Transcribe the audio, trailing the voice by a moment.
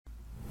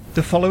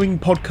The following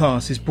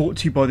podcast is brought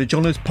to you by the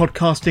Johners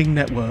Podcasting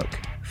Network,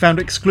 found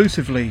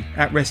exclusively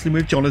at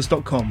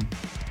WrestlingWithJohners.com.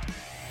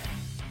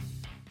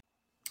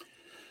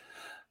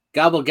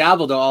 Gobble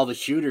gobble to all the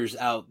shooters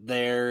out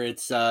there.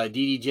 It's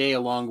DDJ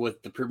along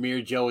with the Premier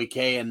Joey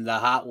K and the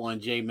hot one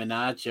Jay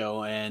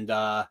Minacho, and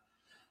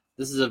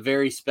this is a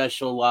very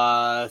special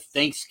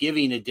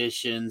Thanksgiving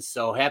edition.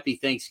 So happy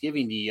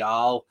Thanksgiving to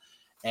y'all.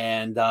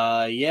 And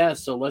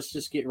so let's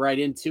just get right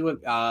into it.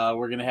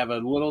 We're going to have a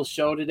little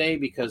show today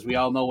because we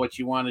all know what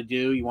you want to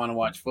do. You want to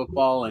watch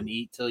football and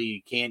eat till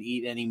you can't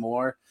eat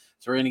anymore.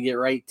 So we're going to get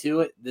right to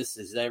it. This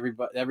is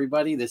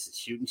everybody. This is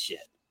Shooting Shit.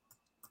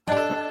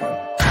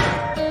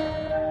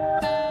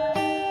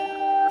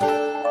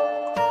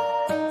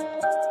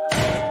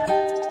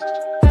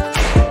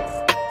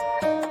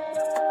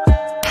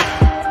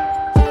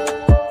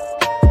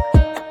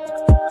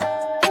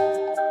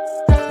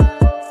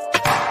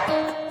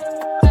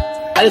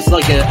 I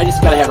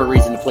just gotta have a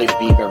reason to play the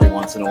beep every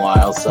once in a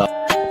while. So,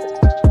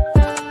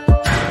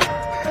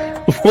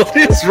 what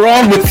is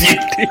wrong with you,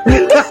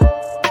 dude?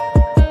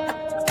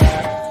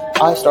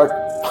 I start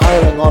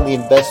piling on the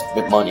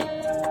investment money.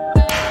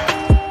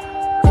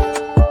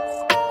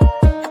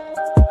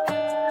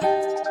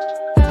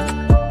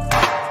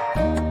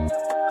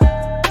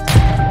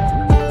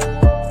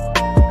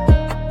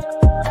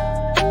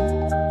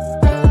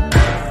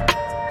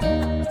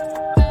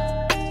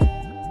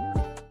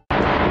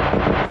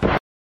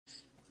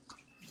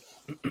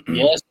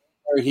 yes,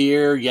 we're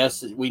here.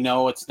 Yes, we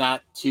know it's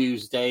not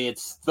Tuesday;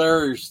 it's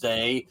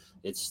Thursday.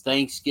 It's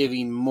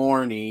Thanksgiving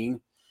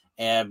morning,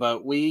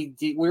 but we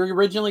were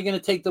originally going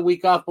to take the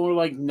week off, but we're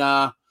like,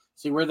 nah.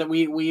 See,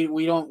 we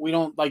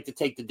don't like to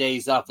take the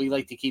days off. We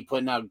like to keep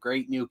putting out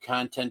great new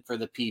content for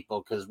the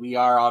people because we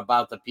are all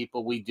about the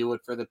people. We do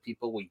it for the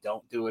people. We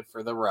don't do it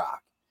for the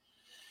rock.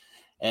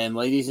 And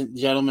ladies and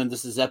gentlemen,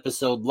 this is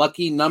episode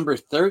lucky number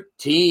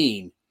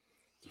 13.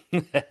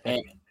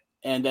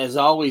 And as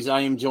always,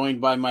 I am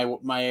joined by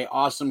my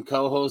awesome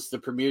co-host, the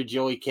Premier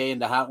Joey K and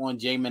the hot one,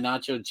 Jay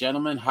Minacho.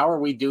 Gentlemen, how are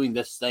we doing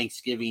this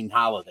Thanksgiving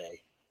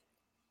holiday?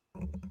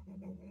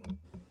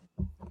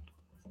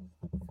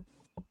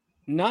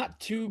 Not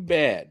too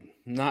bad.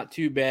 Not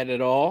too bad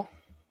at all.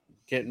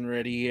 Getting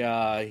ready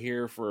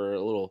here for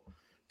a little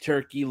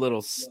turkey,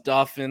 little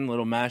stuffing,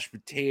 little mashed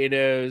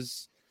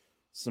potatoes,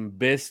 some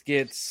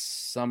biscuits,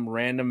 some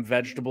random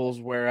vegetables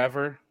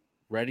wherever.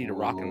 Ready to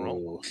rock and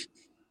roll.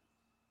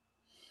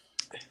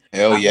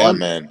 Hell yeah,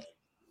 man!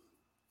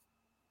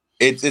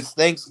 It's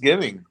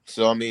Thanksgiving,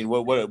 so I mean,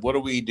 what do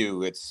we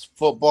do? It's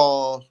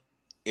football,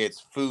 it's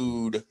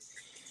food,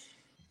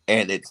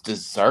 and it's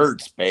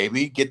desserts,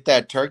 baby. Get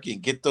that turkey,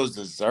 get those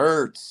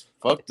desserts.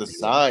 Fuck the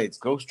sides,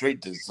 go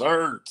straight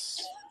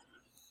desserts.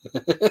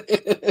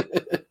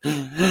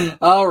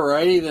 All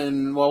righty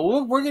then.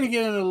 Well, we're gonna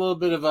get into a little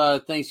bit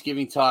of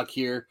Thanksgiving talk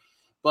here,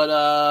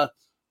 but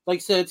like I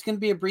said, it's going to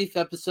be a brief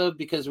episode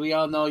because we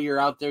all know you're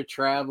out there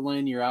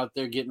traveling. You're out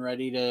there getting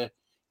ready to,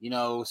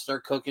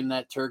 start cooking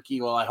that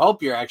turkey. Well, I hope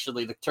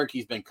the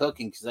turkey's been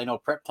cooking because I know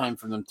prep time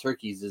for them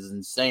turkeys is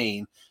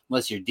insane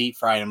unless you're deep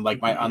frying them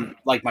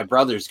like my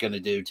brother's going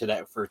to do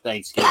for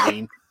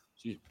Thanksgiving.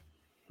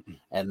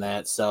 And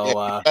that,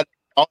 so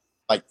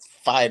like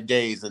 5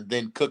 days and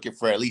then cook it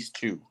for at least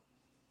 2.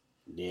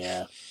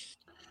 Yeah.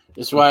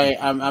 That's why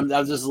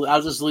I'll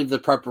just leave the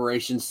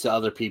preparations to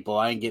other people.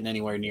 I ain't getting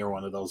anywhere near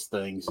one of those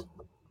things.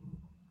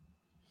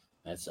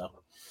 That's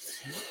all.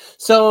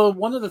 So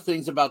one of the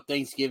things about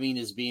Thanksgiving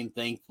is being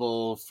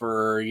thankful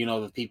for,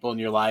 the people in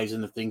your lives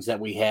and the things that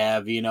we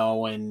have,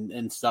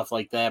 and stuff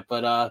like that.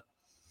 But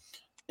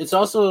it's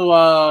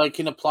also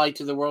can apply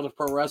to the world of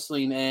pro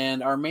wrestling.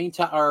 And our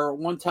our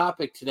one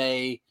topic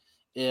today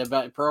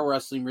about pro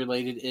wrestling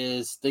related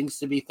is things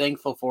to be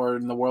thankful for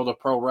in the world of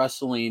pro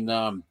wrestling.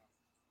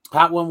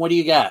 Hot one, what do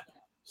you got?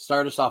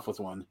 Start us off with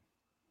one.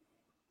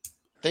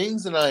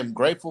 Things that I'm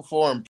grateful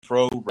for in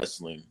pro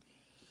wrestling.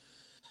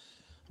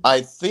 I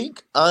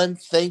think I'm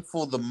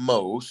thankful the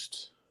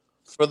most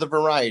for the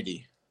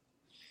variety.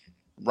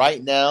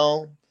 Right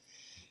now,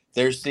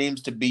 there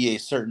seems to be a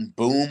certain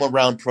boom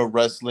around pro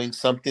wrestling,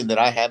 something that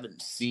I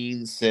haven't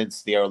seen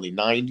since the early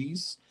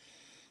 90s.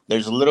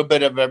 There's a little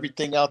bit of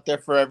everything out there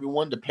for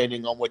everyone,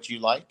 depending on what you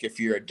like. If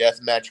you're a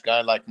deathmatch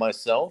guy like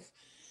myself,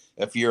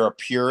 if you're a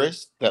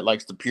purist that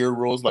likes the pure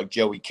rules like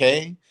Joey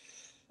K,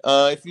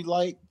 if you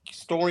like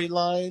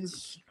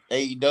storylines,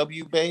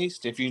 AEW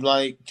based, if you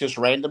like just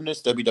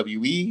randomness,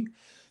 WWE,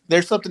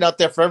 there's something out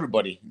there for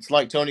everybody. It's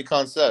like Tony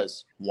Khan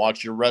says,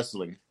 watch your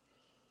wrestling.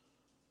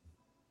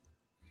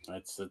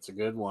 That's a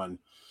good one.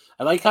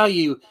 I like how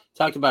you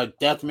talked about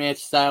deathmatch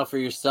style for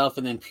yourself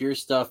and then pure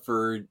stuff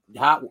for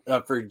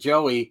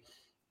Joey,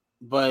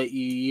 but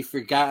you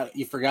forgot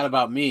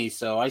about me,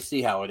 so I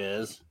see how it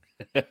is.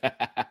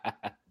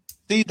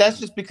 See, that's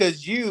just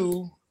because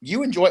you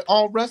enjoy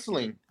all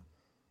wrestling.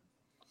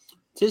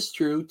 Tis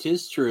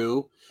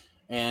true.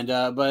 And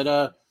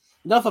but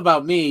enough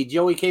about me.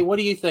 Joey K, what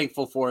are you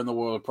thankful for in the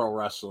world of pro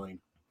wrestling?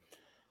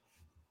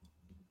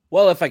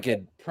 Well, if I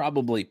could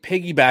probably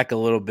piggyback a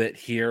little bit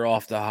here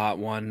off the hot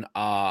one,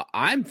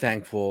 I'm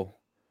thankful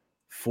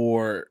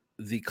for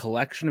the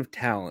collection of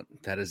talent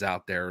that is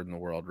out there in the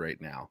world right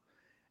now.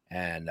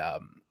 And,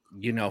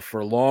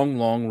 for a long,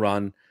 long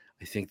run,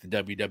 I think the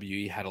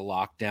WWE had a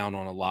lockdown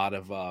on a lot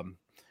of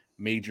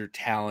major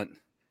talent,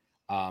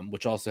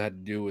 which also had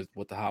to do with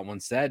what the hot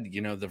one said,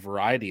 the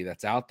variety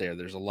that's out there.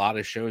 There's a lot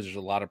of shows, there's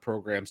a lot of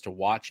programs to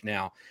watch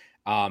now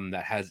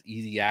that has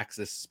easy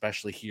access,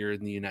 especially here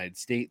in the United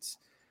States.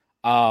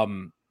 But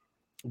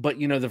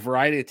the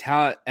variety of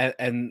talent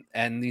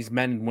and these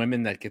men and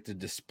women that get to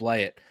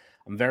display it,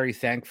 I'm very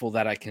thankful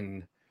that I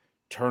can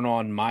turn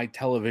on my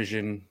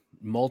television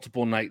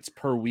multiple nights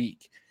per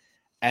week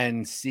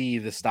and see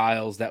the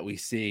styles that we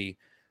see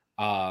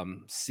a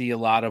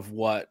lot of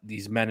what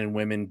these men and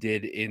women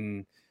did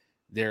in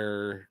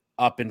their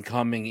up and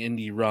coming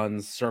indie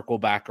runs, circle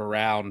back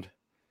around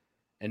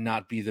and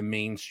not be the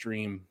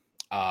mainstream.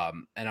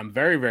 And I'm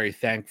very, very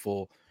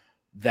thankful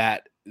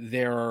that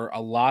there are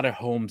a lot of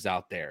homes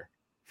out there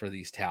for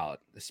these talent,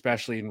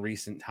 especially in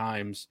recent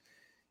times,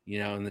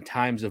 in the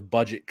times of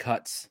budget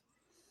cuts,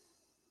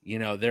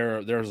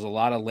 there's a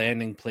lot of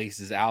landing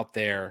places out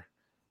there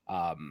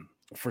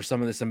for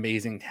some of this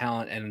amazing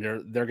talent,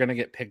 and they're going to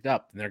get picked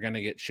up and they're going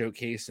to get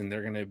showcased and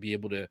they're going to be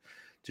able to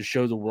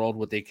show the world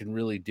what they can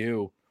really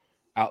do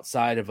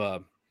outside of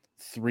a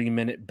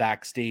 3-minute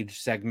backstage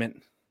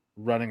segment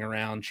running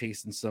around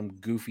chasing some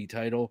goofy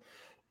title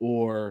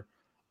or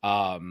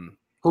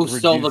who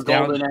stole the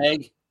golden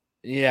egg.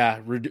 Yeah,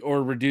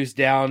 or reduced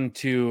down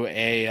to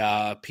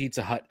a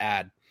Pizza Hut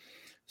ad.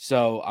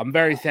 So I'm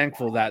very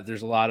thankful that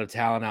there's a lot of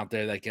talent out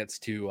there that gets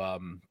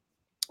to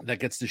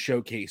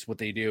showcase what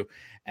they do,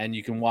 and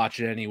you can watch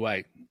it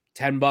anyway.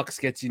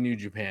 $10 gets you New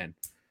Japan.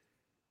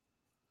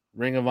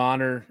 Ring of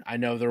Honor, I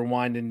know they're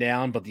winding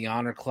down, but the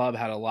Honor Club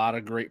had a lot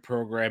of great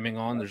programming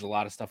on. There's a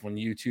lot of stuff on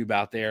YouTube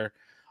out there.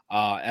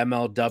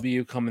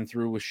 MLW coming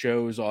through with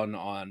shows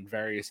on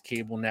various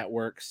cable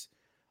networks.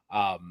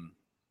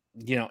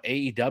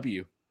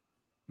 AEW,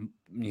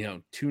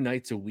 2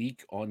 nights a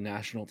week on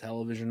national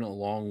television,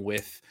 along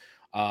with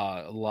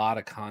a lot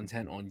of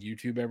content on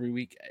YouTube every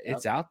week.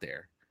 It's out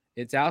there.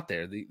 It's out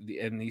there.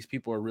 And these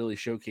people are really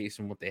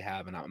showcasing what they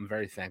have, and I'm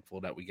very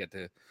thankful that we get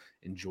to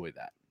enjoy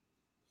that.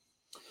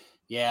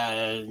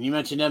 Yeah, you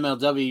mentioned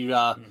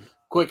MLW.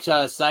 Quick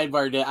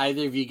sidebar: did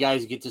either of you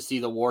guys get to see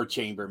the War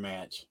Chamber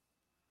match?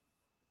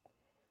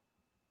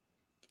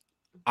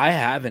 I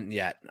haven't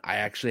yet. I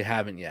actually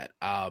haven't yet.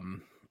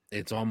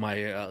 It's on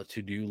my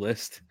to-do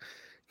list.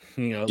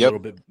 A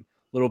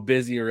little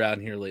busy around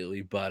here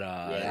lately, but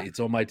It's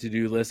on my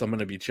to-do list. I'm going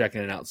to be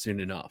checking it out soon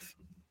enough.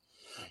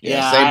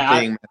 Yeah, same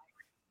thing.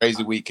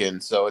 Crazy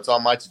weekend, so it's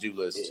on my to-do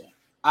list.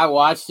 I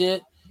watched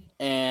it,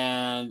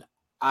 and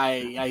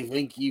I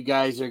think you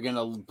guys are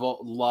gonna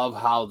love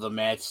how the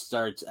match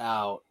starts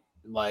out,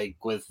 like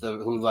with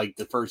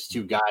the first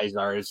 2 guys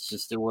are. It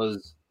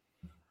was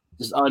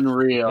just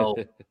unreal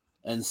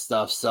and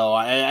stuff. So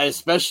I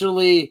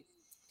especially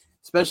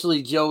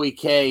Joey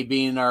K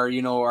being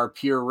our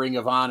pure Ring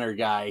of Honor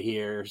guy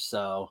here.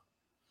 So,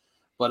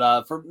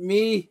 but for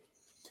me,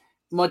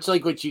 much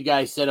like what you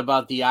guys said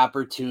about the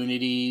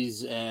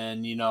opportunities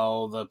and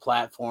the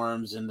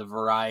platforms and the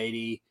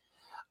variety,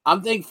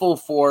 I'm thankful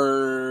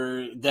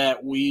for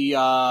that we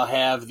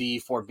have the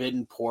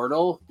Forbidden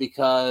Portal,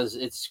 because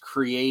it's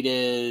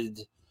created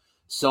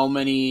so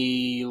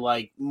many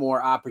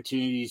more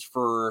opportunities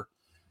for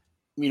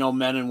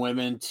men and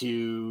women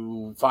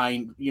to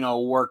find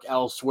work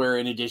elsewhere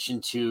in addition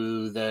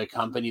to the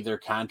company they're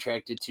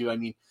contracted to. I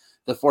mean,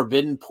 the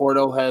Forbidden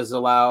Portal has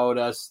allowed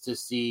us to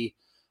see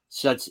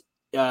such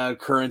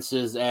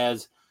occurrences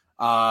as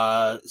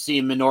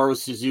seeing Minoru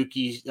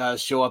Suzuki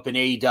show up in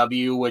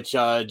AEW, which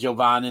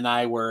Jovan and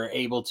I were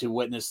able to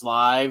witness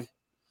live,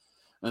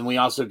 and we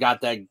also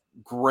got that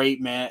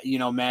great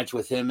match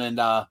with him and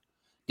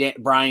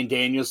Bryan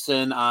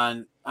Danielson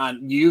on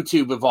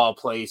YouTube of all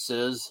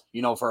places,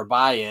 for a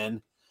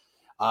buy-in.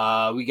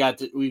 We got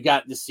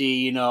to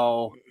see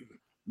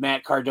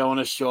Matt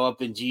Cardona show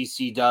up in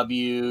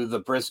GCW.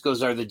 The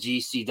Briscoes are the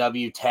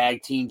GCW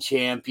tag team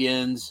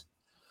champions.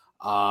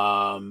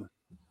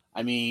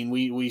 I mean,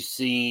 we've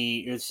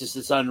seen,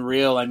 it's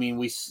unreal. I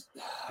mean,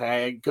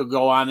 I could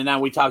go on and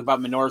on. We talked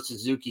about Minoru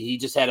Suzuki. He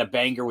just had a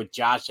banger with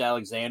Josh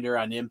Alexander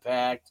on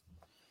Impact.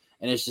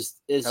 And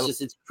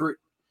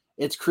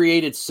it's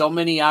created so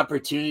many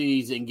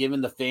opportunities and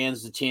given the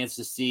fans the chance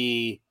to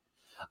see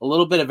a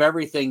little bit of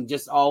everything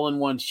just all in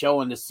one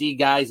show, and to see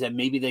guys that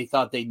maybe they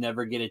thought they'd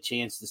never get a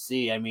chance to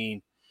see. I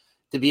mean,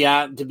 to be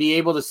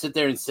able to sit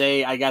there and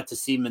say I got to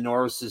see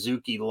Minoru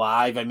Suzuki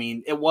live. I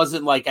mean, it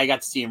wasn't like I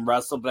got to see him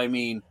wrestle, but I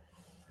mean,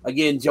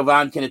 again,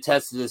 Jovan can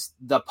attest to this.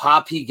 The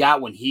pop he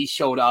got when he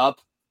showed up,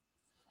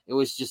 it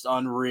was just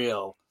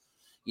unreal.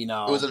 It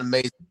was an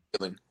amazing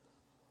feeling.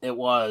 It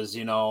was,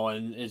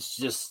 and it's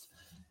just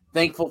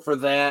thankful for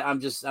that. I'm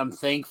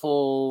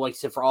thankful, like I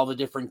said, for all the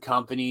different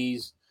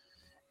companies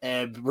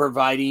and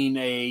providing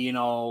a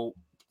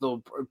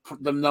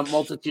the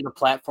multitude of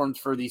platforms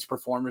for these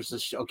performers to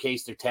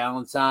showcase their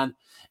talents on,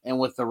 and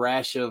with the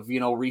rash of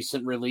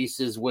recent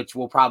releases, which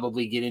we'll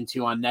probably get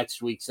into on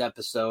next week's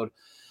episode,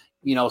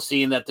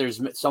 seeing that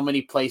there's so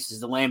many places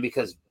to land,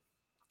 because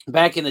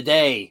back in the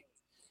day,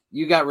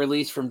 you got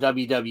released from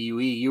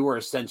WWE, you were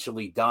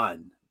essentially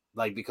done,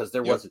 like, because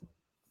there wasn't,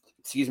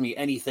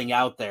 anything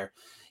out there.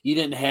 You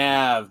didn't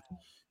have,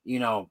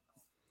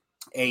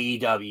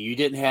 AEW, you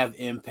didn't have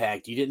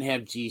Impact, you didn't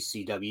have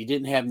GCW, you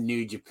didn't have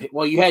New Japan.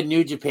 Well, you had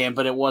New Japan,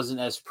 but it wasn't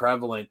as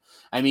prevalent.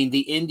 I mean,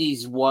 the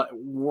indies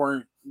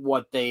weren't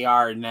what they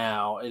are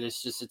now. And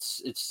it's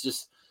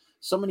just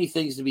so many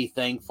things to be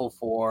thankful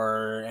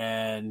for,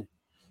 and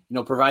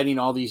providing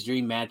all these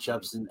dream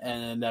matchups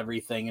and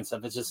everything and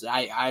stuff. It's just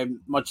I'm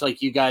much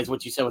like you guys,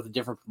 what you said with the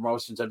different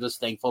promotions. I'm just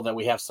thankful that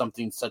we have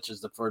something such as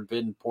the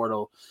Forbidden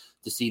Portal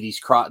to see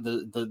these all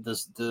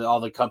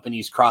the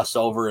companies cross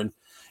over and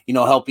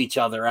help each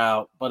other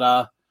out.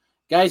 But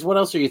guys, what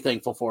else are you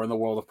thankful for in the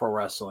world of pro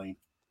wrestling?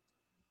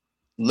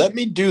 Let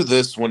me do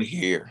this one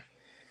here.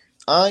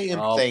 I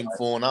am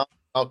thankful, and I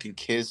can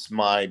kiss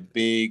my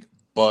big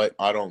butt.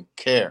 I don't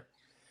care.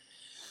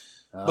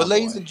 But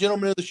ladies and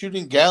gentlemen of the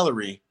shooting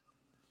gallery,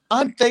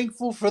 I'm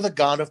thankful for the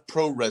god of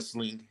pro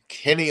wrestling,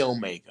 Kenny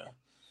Omega,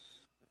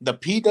 the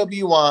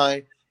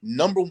PWI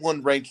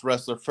 #1 ranked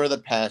wrestler for the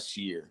past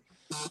year.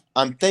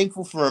 I'm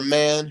thankful for a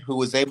man who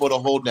was able to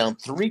hold down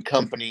 3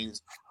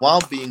 companies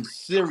while being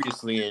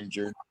seriously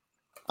injured.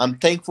 I'm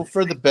thankful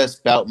for the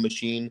best bout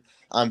machine.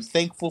 I'm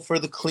thankful for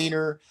the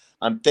cleaner.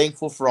 I'm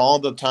thankful for all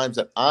the times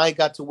that I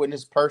got to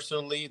witness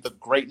personally the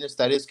greatness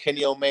that is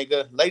Kenny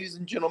Omega. Ladies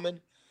and gentlemen,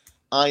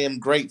 I am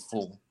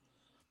grateful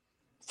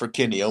for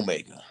Kenny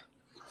Omega.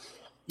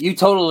 You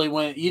totally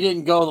went. You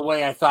didn't go the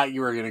way I thought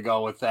you were going to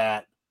go with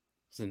that.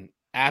 It's an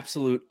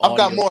absolute. I've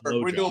got more.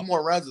 We're doing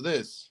more rounds of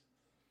this.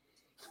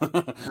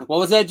 What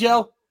was that,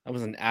 Joe? That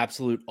was an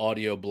absolute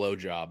audio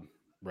blowjob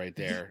right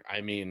there.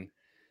 I mean,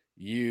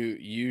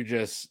 you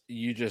just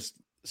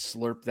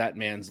slurped that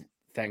man's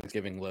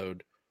Thanksgiving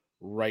load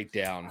right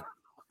down.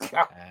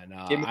 And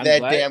give me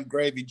that damn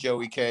gravy,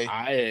 Joey K.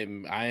 I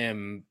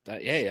am.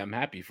 Hey, I'm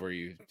happy for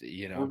you.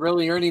 We're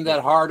really earning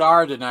that hard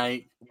R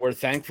tonight. We're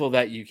thankful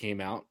that you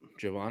came out,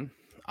 Jovan.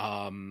 We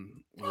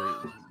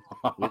love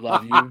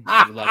you.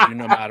 We love you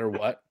no matter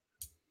what.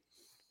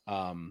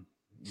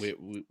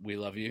 We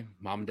love you.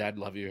 Mom and Dad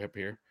love you up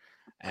here,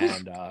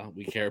 and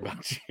we care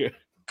about you.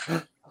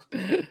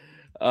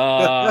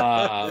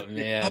 Oh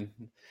man.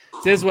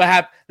 This is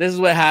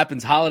what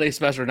happens. Holiday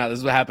special or not. This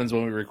is what happens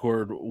when we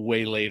record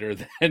way later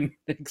than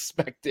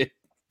expected.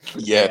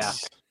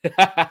 Yes.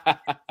 Yeah.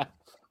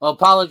 Well,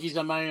 apologies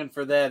on my end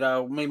for that.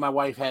 Me and my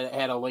wife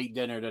had a late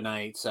dinner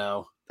tonight,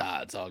 so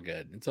it's all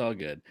good. It's all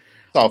good.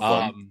 It's all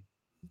fun.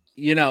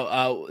 He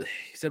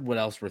said what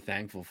else we're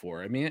thankful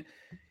for. I mean,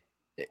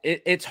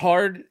 it's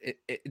hard.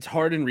 It's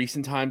hard in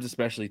recent times,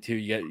 especially too.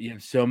 You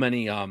have so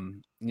many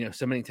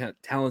so many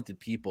talented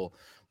people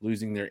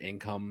losing their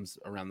incomes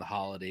around the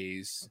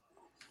holidays.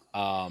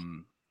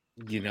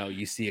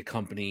 You see a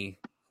company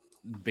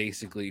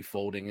basically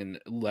folding and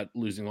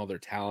losing all their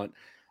talent.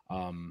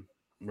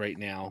 Right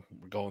now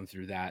we're going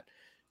through that.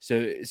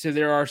 So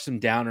there are some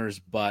downers,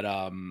 but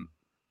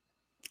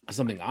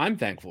something I'm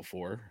thankful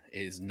for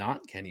is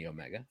not Kenny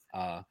Omega.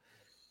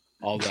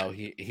 Although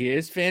he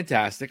is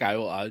fantastic.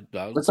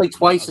 It's like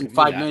twice in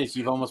 5 minutes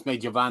you've almost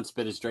made Jovan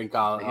spit his drink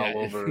all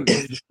over.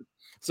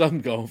 So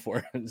I'm going for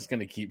it. I'm just going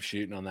to keep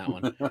shooting on that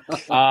one.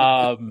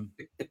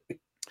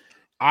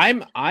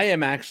 I'm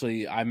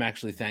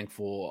actually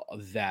thankful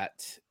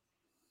that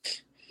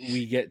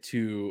we get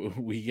to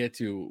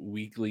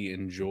weekly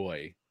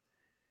enjoy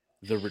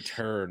the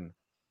return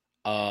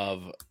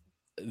of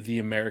the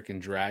American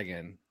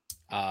Dragon.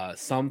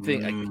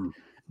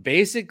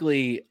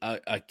 Basically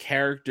a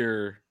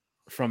character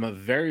from a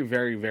very,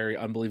 very, very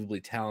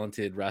unbelievably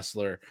talented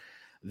wrestler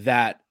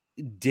that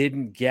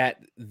didn't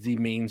get the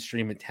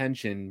mainstream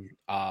attention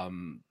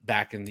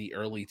back in the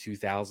early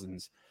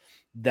 2000s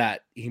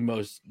that he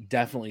most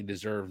definitely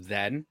deserved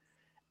then.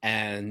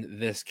 And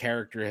this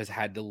character has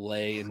had to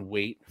lay and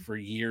wait for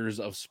years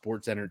of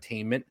sports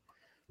entertainment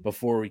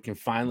before we can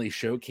finally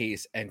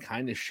showcase and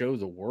kind of show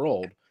the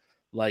world,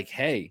 like,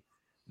 hey,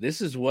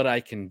 this is what I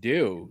can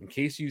do. In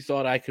case you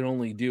thought I could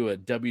only do a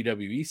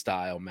WWE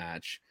style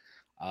match,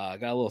 I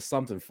got a little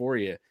something for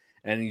you.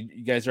 And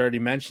you guys already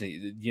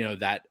mentioned it,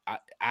 that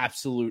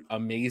absolute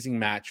amazing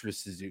match with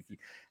Suzuki.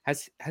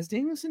 Has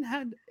Danielson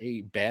had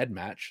a bad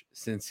match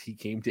since he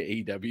came to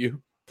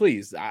AEW?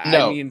 Please.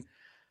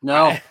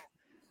 No.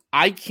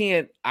 I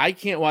can't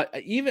watch.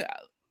 Even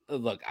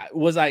look,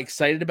 was I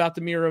excited about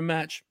the Miro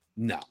match?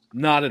 No,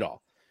 not at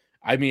all.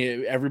 I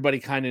mean, everybody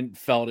kind of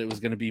felt it was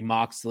going to be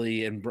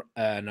Moxley and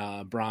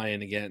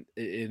Bryan again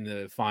in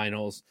the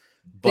finals.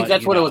 But, I think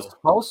that's what it was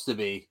supposed to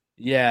be.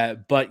 Yeah,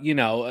 but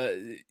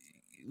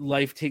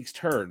life takes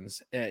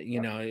turns.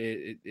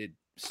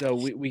 So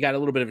we got a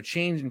little bit of a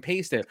change in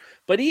pace there.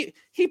 But he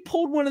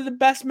pulled one of the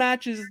best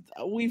matches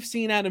we've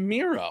seen out of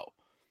Miro.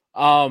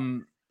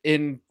 I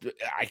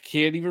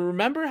can't even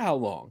remember how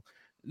long.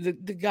 the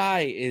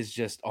guy is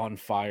just on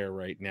fire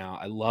right now.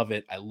 I love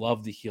it. I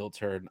love the heel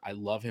turn. I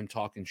love him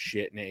talking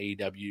shit in the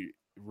AEW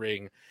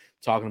ring,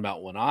 talking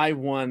about when I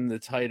won the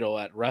title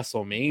at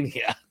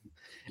WrestleMania.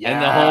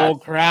 And the whole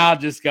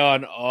crowd just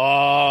going,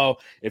 oh,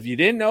 if you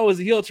didn't know it was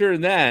a heel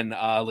turn then,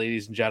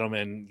 ladies and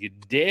gentlemen, you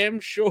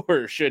damn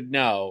sure should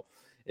know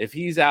if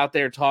he's out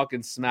there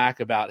talking smack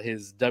about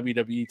his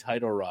WWE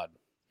title run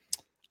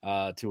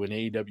to an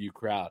AEW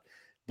crowd.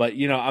 But,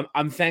 you know,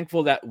 I'm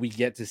thankful that we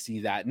get to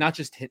see that, not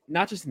just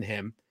in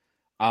him.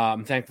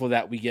 I'm thankful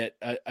that we get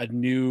a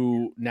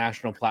new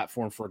national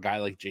platform for a guy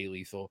like Jay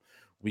Lethal.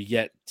 We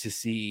get to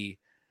see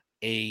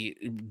a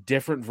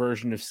different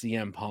version of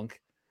CM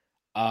Punk.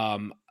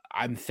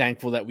 I'm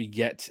thankful that we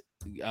get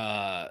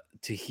to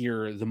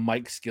hear the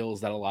mic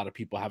skills that a lot of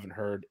people haven't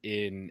heard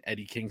in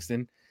Eddie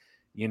Kingston.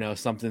 You know,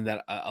 something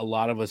that a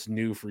lot of us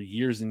knew for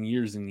years and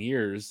years and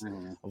years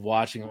of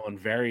watching him on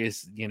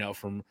various, you know,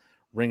 from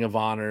Ring of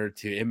Honor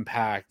to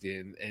Impact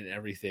and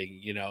everything,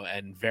 you know,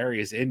 and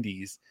various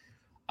indies.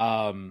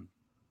 I'm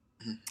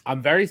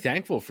very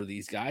thankful for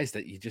these guys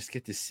that you just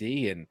get to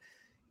see, and,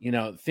 you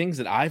know, things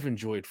that I've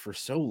enjoyed for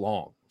so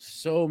long,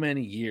 so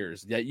many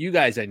years, that you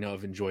guys I know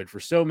have enjoyed for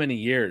so many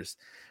years.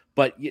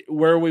 But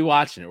where are we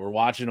watching it? We're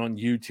watching on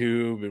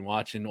YouTube and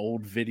watching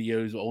old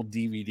videos, old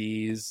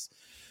DVDs.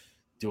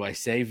 Do I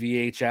say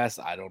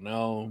VHS? I don't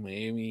know.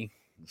 Maybe.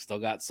 Still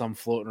got some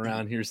floating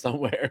around here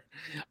somewhere.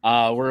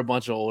 We're a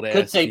bunch of old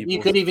ass people.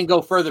 You could even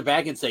go further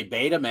back and say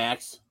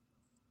Betamax.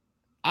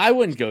 I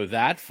wouldn't go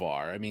that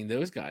far. I mean,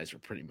 those guys are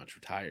pretty much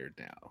retired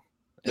now.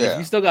 And Yeah. if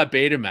you still got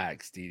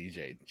Betamax,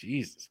 DDJ,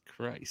 Jesus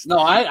Christ. No,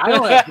 I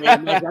don't have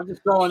Betamax. I'm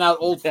just throwing out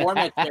old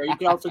formats there. You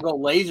can also go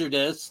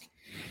Laserdisc.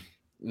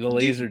 The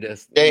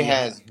Laserdisc. Jay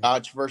has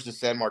Gotch versus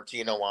San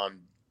Martino on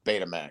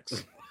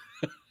Betamax.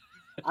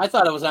 I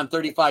thought it was on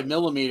 35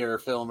 millimeter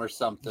film or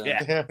something.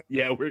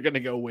 Yeah, we're gonna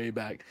go way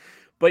back.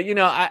 But, you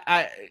know,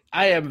 I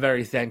am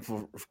very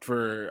thankful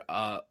for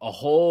a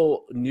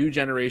whole new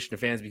generation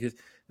of fans, because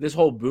this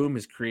whole boom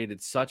has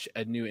created such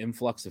a new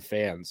influx of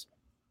fans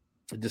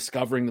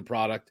discovering the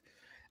product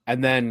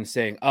and then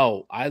saying,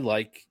 oh, I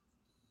like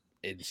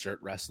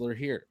insert wrestler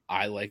here.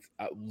 I like,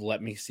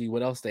 let me see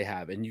what else they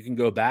have. And you can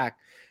go back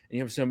and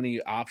you have so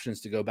many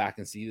options to go back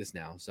and see this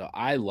now. So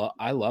I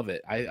love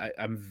it.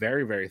 I'm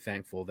very, very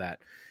thankful that,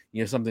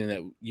 you know, something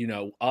that, you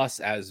know, us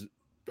as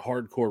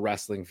hardcore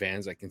wrestling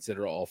fans, I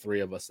consider all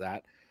three of us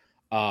that,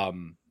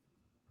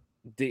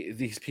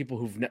 these people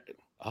who've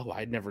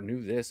I never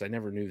knew this, I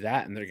never knew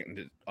that, and they're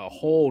getting a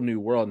whole new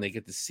world, and they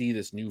get to see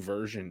this new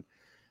version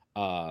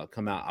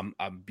come out.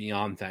 I'm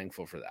beyond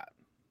thankful for that.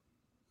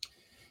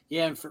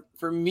 Yeah, and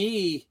for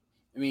me,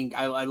 I mean,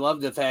 I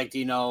love the fact,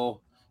 you know,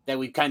 that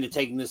we've kind of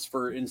taken this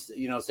for,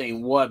 you know,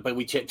 saying what, but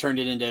we turned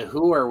it into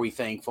who are we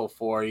thankful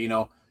for, you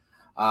know,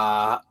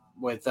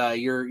 with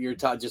you're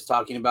just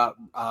talking about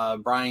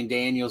Bryan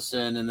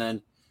Danielson, and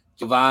then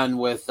Jovan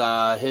with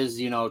his,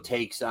 you know,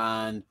 takes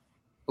on,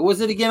 who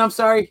was it again? I'm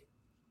sorry.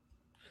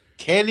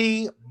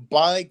 Kenny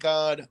by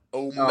God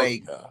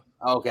Omega.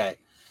 Oh, okay.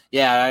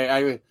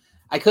 Yeah,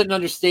 I couldn't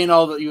understand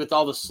all the with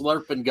all the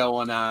slurping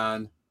going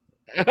on.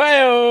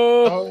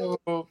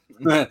 Oh.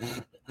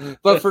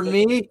 But for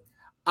me,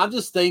 I'm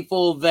just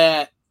thankful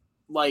that,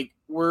 like,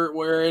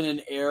 we're in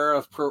an era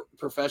of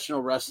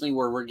professional wrestling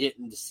where we're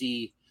getting to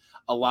see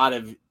a lot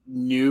of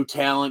new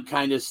talent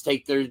kind of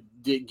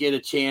get a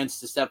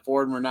chance to step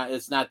forward. And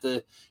it's not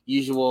the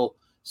usual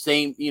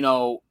same, you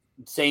know,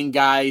 same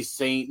guys,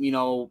 same, you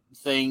know,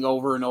 thing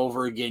over and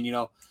over again. You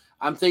know,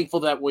 I'm thankful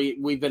that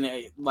we've been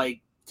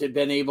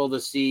able to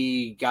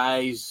see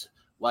guys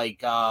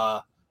like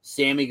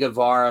Sammy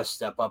Guevara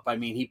step up. I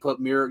mean, he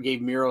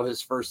gave Miro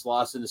his first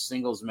loss in a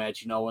singles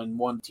match, you know, and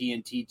won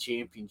TNT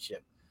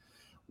championship.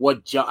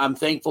 I'm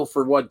thankful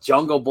for what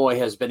Jungle Boy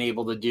has been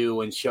able to do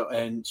and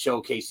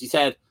showcase. He's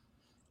had,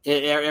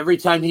 every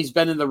time he's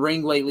been in the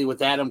ring lately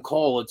with Adam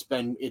Cole, it's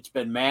been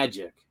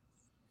magic.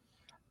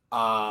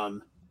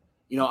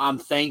 You know, I'm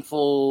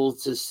thankful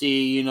to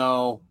see, you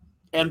know,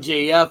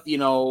 MJF, you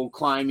know,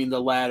 climbing the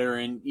ladder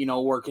and, you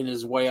know, working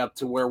his way up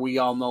to where we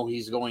all know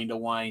he's going to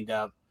wind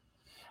up.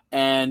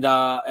 And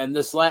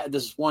this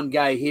one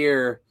guy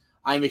here,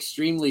 I'm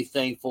extremely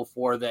thankful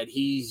for, that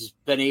he's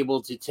been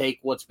able to take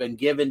what's been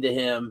given to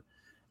him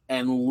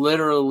and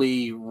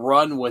literally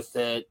run with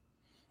it.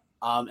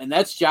 And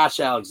that's Josh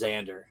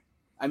Alexander.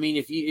 I mean,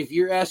 if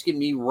you're asking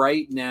me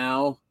right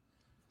now,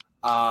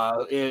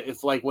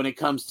 if like when it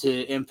comes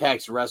to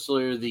Impact's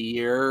Wrestler of the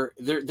Year,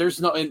 there's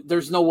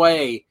no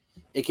way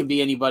it can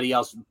be anybody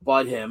else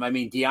but him. I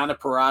mean, Deonna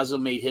Purrazzo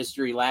made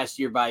history last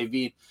year by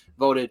being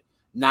voted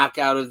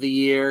Knockout of the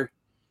Year.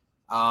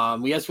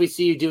 Yes, we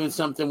see you doing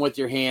something with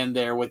your hand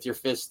there, with your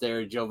fist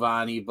there,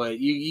 Giovanni, but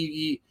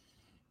you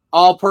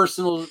all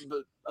personal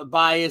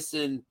bias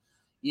and,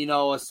 you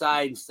know,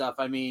 aside and stuff.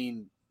 I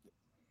mean,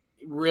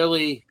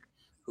 really,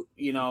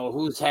 you know,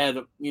 who's had,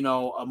 you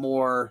know, a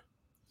more,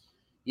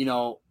 you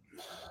know,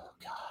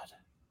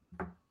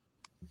 God,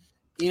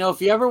 you know,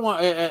 if you ever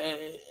want,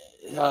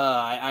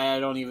 I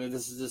don't even,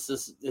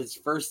 it's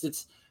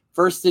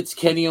First it's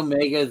Kenny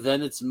Omega,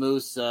 then it's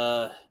Moose.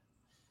 I'm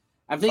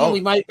thinking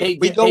we might. Hey,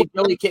 Joey,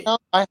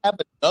 I have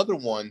another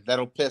one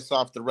that'll piss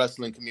off the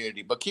wrestling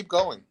community, but keep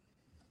going.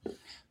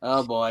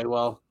 Oh boy,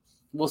 well,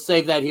 we'll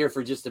save that here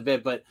for just a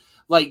bit. But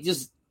like,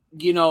 just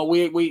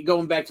we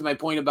going back to my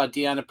point about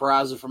Deonna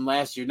Purrazzo from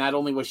last year. Not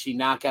only was she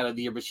Knockout of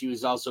the Year, but she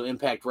was also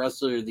Impact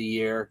Wrestler of the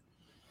Year.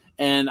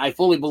 And I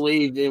fully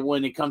believe that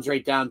when it comes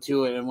right down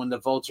to it, and when the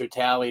votes are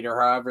tallied or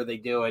however they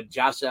do it,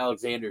 Josh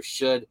Alexander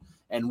should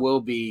and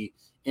will be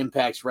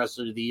Impact's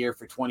Wrestler of the Year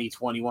for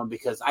 2021,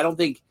 because I don't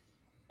think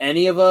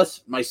any of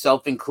us,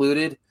 myself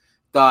included,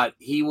 thought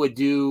he would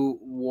do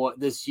what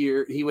this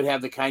year. He would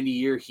have the kind of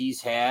year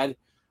he's had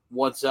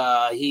once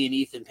he and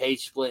Ethan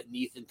Page split and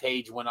Ethan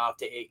Page went off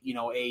to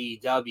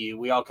AEW.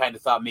 We all kind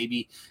of thought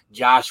maybe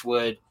Josh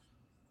would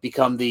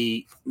become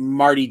the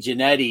Marty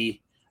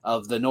Jannetty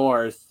of the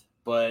North,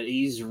 but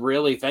he's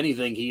really, if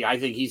anything, I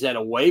think he's had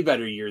a way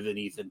better year than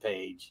Ethan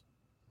Page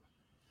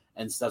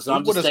and stuff. So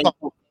I'm just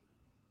thankful.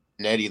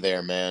 Jannetty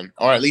there, man.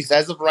 Or at least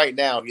as of right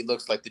now, he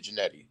looks like the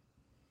Jannetty.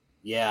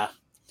 Yeah.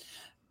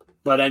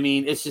 But I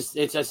mean, it's just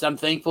I'm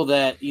thankful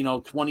that,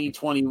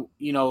 2020,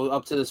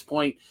 up to this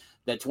point,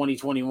 that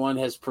 2021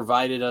 has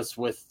provided us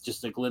with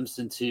just a glimpse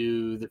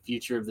into the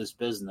future of this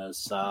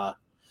business.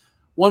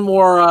 One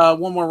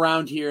more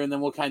round here, and then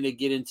we'll kind of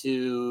get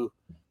into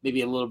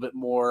maybe a little bit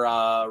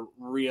more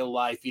real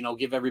life,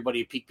 give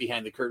everybody a peek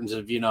behind the curtains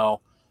of,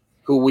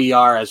 who we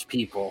are as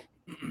people.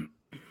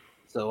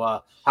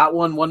 So hot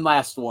one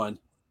last one.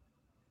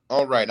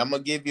 All right, I'm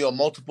going to give you a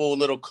multiple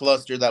little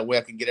cluster. That way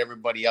I can get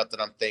everybody out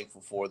that I'm thankful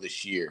for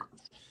this year.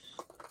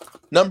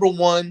 Number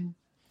one,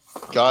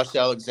 Josh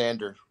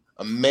Alexander.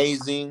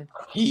 Amazing.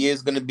 He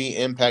is going to be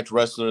Impact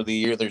Wrestler of the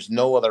Year. There's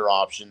no other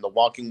option. The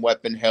Walking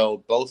Weapon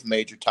held both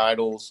major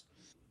titles.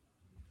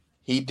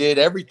 He did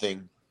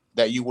everything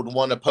that you would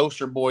want a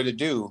poster boy to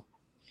do,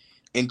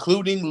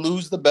 including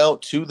lose the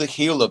belt to the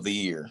heel of the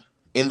year,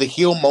 in the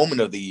heel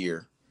moment of the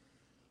year,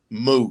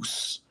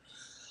 Moose.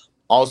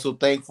 Also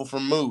thankful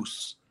for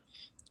Moose.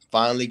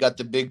 Finally got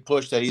the big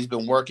push that he's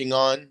been working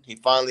on. He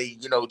finally,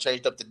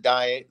 changed up the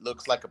diet.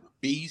 Looks like a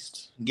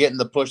beast. Getting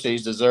the push that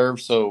he's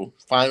deserved. So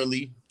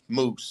finally,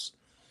 Moose.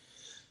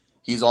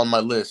 He's on my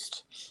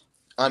list.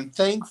 I'm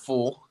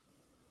thankful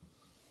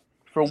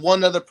for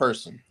one other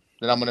person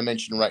that I'm going to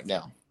mention right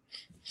now.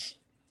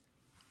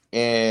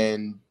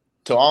 And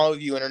to all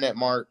of you internet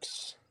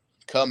marks,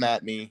 come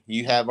at me.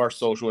 You have our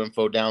social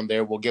info down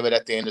there. We'll give it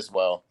at the end as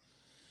well.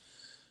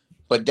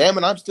 But damn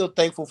it, I'm still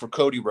thankful for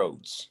Cody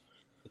Rhodes.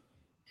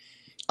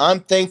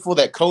 I'm thankful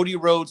that Cody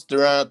Rhodes,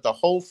 throughout the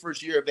whole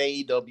first year of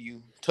AEW,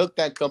 took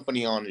that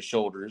company on his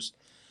shoulders.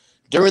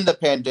 During the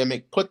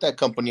pandemic, put that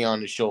company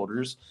on his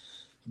shoulders.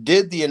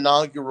 Did the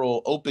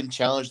inaugural open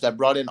challenge that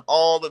brought in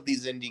all of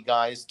these indie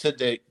guys to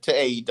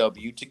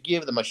AEW to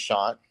give them a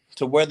shot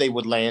to where they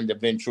would land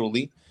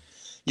eventually.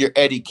 Your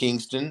Eddie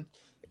Kingston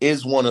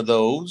is one of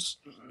those.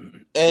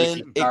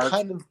 And it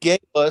kind of gave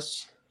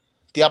us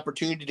the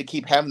opportunity to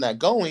keep having that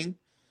going.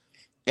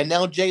 And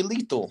now Jay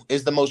Lethal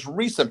is the most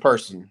recent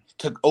person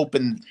to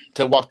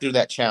walk through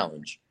that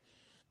challenge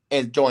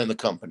and join the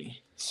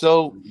company.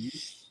 So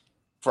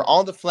for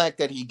all the flack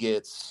that he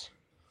gets,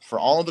 for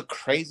all the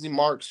crazy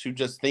marks who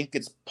just think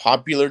it's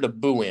popular to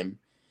boo him,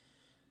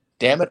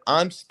 damn it,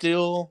 I'm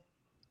still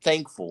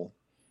thankful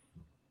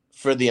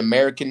for the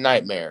American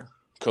Nightmare,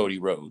 Cody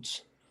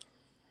Rhodes.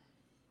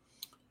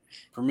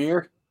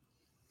 Premier?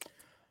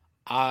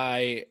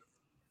 I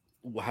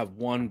have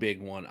one big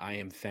one. I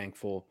am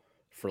thankful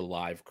for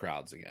live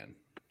crowds again.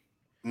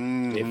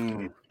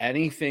 If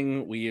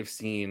anything we have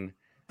seen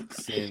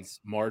since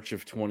March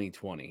of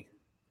 2020,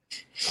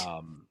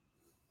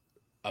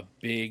 a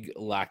big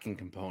lacking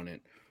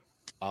component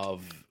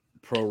of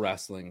pro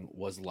wrestling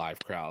was live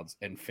crowds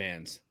and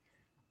fans.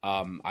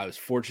 I was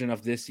fortunate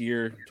enough this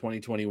year,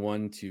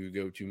 2021, to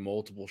go to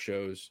multiple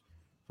shows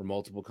for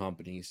multiple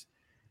companies,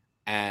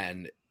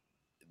 and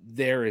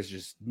there is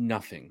just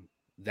nothing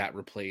that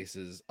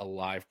replaces a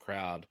live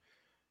crowd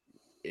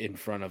in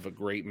front of a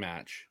great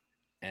match.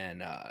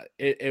 And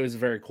it was a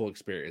very cool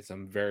experience.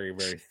 I'm very,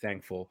 very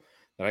thankful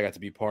that I got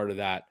to be part of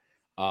that.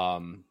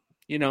 In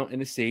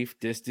a safe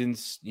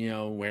distance,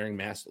 wearing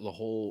masks, the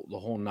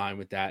whole nine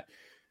with that,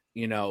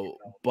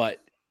 but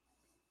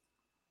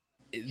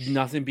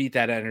nothing beat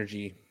that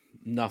energy.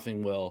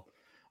 Nothing will.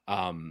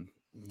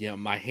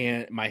 My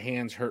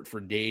hands hurt for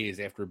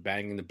days after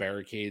banging the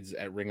barricades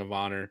at Ring of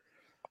Honor.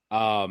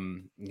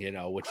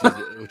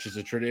 Which is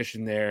a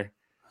tradition there.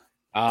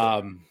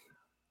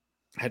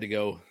 Had to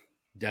go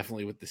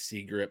definitely with the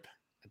C grip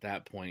at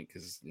that point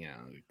because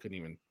couldn't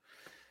even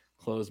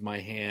close my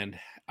hand.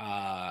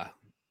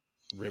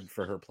 Rib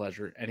for her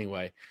pleasure.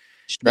 Anyway,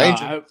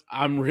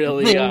 I'm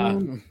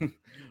really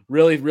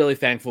really, really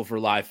thankful for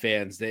live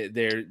fans.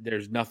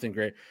 There's nothing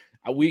great.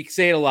 We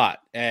say it a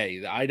lot. Hey,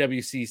 the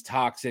IWC is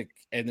toxic,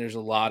 and there's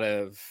a lot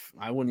of,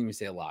 I wouldn't even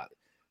say a lot.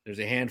 There's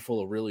a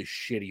handful of really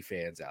shitty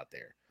fans out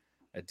there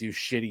that do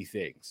shitty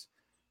things,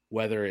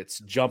 whether it's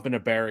jumping a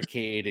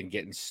barricade and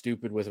getting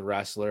stupid with a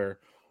wrestler,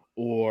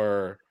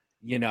 or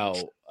you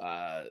know,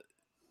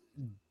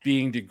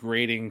 being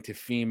degrading to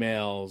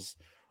females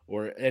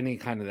or any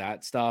kind of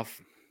that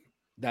stuff,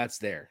 that's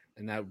there.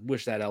 And I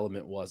wish that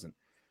element wasn't.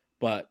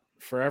 But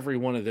for every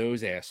one of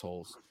those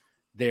assholes,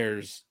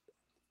 there's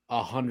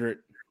 100,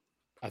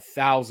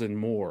 1,000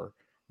 more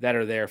that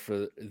are there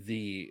for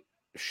the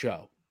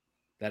show,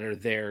 that are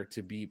there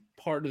to be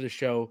part of the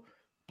show,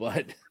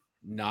 but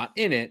not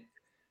in it.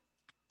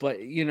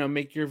 But, you know,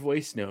 make your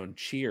voice known.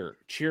 Cheer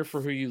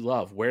for who you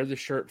love. Wear the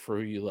shirt for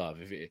who you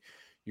love. If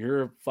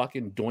you're a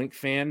fucking Doink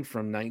fan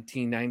from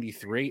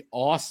 1993,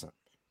 awesome.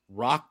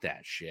 Rock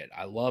that shit.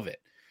 I love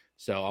it.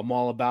 So I'm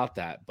all about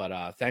that.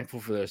 But thankful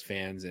for those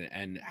fans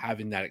and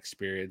having that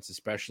experience,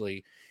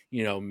 especially,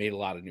 you know, made a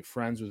lot of new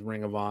friends with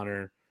Ring of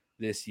Honor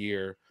this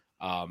year.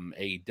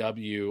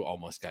 AEW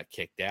almost got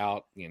kicked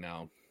out, you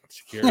know,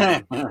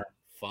 security,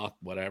 fuck,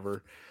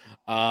 whatever.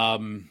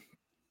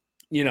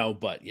 You know,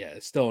 but yeah,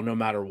 still, no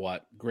matter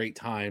what, great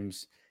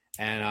times,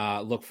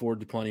 and look forward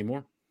to plenty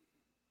more.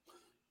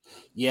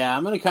 Yeah,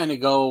 I'm going to kind of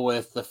go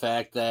with the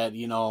fact that,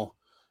 you know,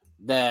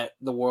 that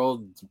the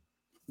world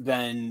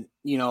then,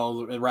 you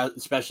know,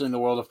 especially in the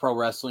world of pro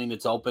wrestling,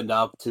 it's opened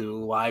up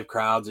to live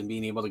crowds and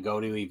being able to go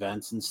to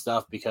events and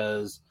stuff,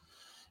 because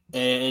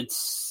when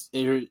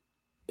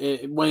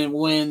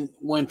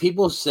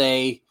people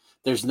say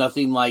there's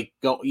nothing like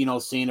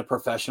seeing a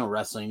professional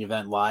wrestling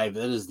event live,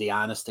 it is the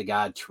honest to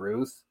God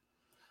truth.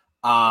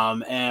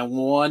 And the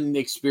one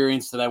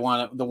experience that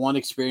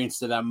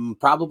I'm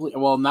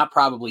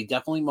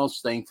definitely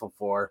most thankful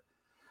for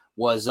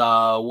was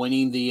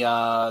winning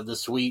the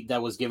suite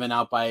that was given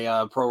out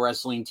by Pro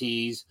Wrestling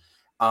Tees.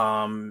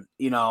 You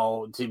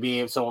know, to be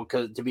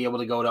able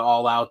to go to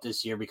All Out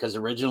this year, because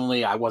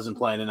originally I wasn't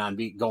planning on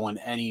going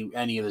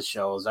any of the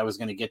shows. I was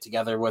going to get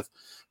together with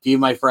a few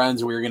of my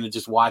friends. We were going to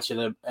just watch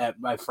it at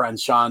my friend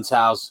Sean's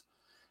house.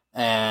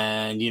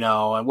 And, you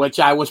know, which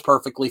I was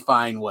perfectly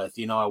fine with.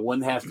 You know, I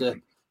wouldn't have to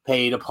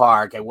pay to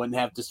park. I wouldn't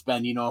have to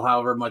spend, you know,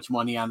 however much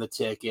money on the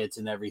tickets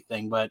and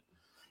everything. But,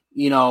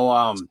 you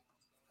know,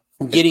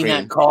 getting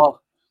that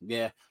call,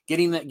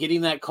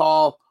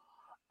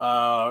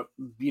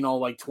 you know,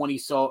 like 20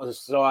 so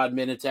odd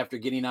minutes after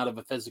getting out of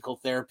a physical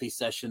therapy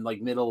session, like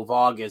middle of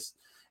August,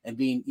 and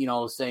being, you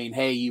know, saying,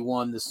 hey, you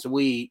won the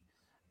suite.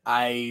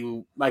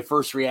 My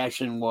first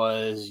reaction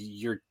was,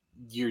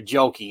 you're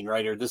joking,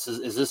 right? Or is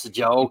this a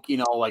joke? You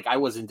know, like I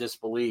was in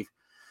disbelief.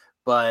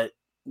 But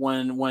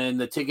when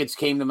the tickets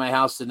came to my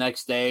house the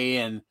next day,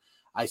 and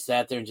I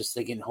sat there and just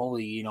thinking,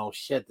 holy, you know,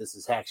 shit, this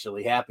is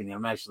actually happening.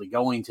 I'm actually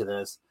going to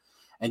this.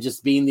 And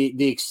just being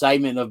the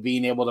excitement of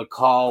being able to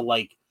call,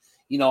 like,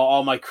 you know,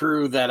 all my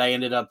crew that I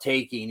ended up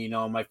taking, you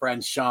know, my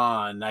friend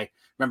Sean, I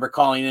remember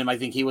calling him. I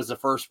think he was the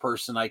first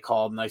person I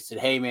called, and I said,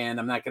 hey man,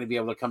 I'm not going to be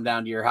able to come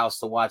down to your house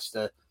to watch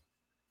the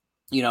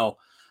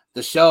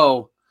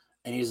show.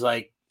 And he's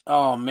like,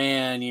 oh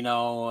man, you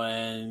know,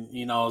 and,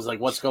 you know, I was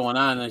like, what's going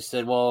on? And I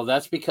said, well,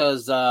 that's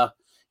because,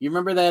 you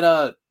remember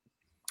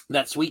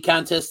that sweet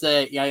contest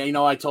that, you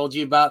know, I told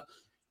you about?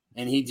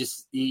 And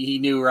he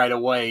knew right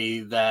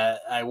away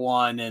that I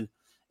won. And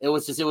it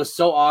was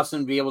so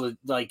awesome to be able to,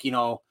 like, you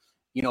know,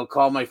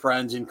 call my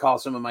friends and call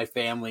some of my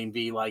family and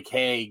be like,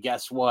 hey,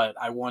 guess what?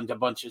 I won a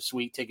bunch of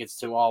sweet tickets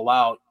to All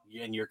Out,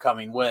 and you're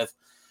coming with.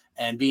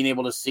 And being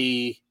able to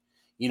see,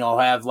 you know,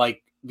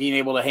 being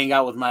able to hang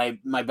out with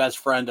my best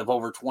friend of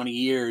over 20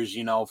 years,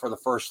 you know, for the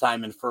first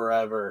time in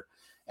forever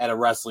at a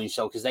wrestling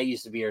show, because that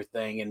used to be her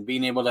thing, and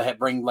being able to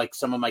bring like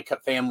some of my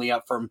family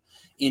up from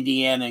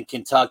Indiana and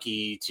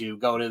Kentucky to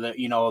go to the,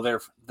 you know,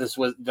 this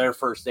was their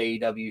first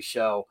AEW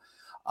show.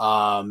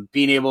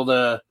 Being able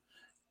to,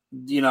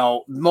 you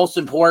know, most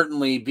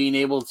importantly, being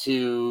able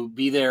to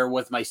be there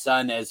with my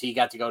son as he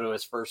got to go to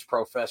his first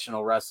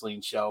professional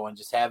wrestling show, and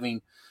just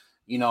having,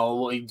 you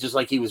know, just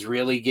like he was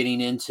really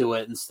getting into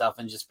it and stuff,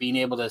 and just being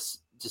able to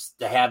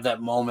have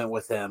that moment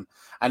with him.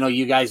 I know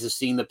you guys have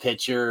seen the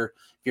picture.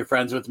 If you're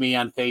friends with me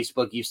on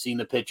Facebook, you've seen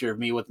the picture of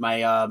me with my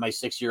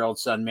 6-year-old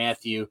son,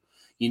 Matthew,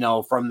 you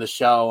know, from the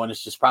show. And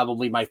it's just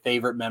probably my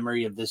favorite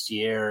memory of this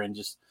year. And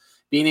just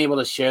being able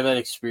to share that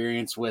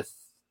experience with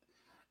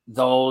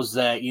those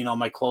that, you know,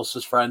 my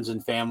closest friends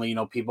and family, you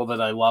know, people that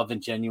I love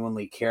and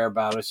genuinely care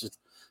about. It's just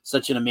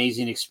such an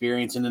amazing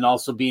experience. And then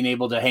also being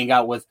able to hang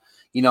out with,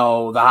 you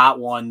know, the hot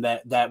one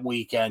that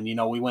weekend. You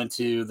know, we went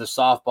to the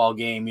softball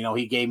game. You know,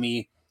 he gave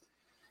me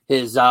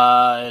his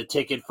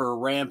ticket for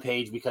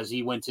Rampage because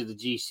he went to the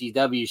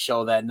GCW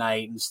show that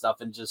night and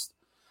stuff, and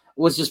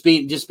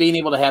being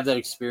able to have that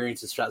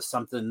experience is just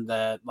something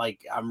that,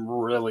 like, I'm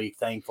really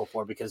thankful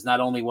for, because not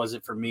only was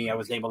it for me, I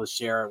was able to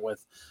share it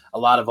with a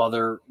lot of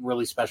other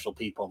really special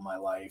people in my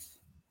life.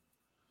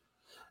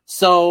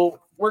 So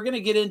we're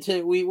gonna get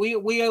into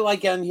we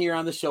like on here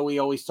on the show, we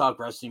always talk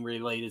wrestling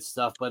related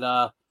stuff,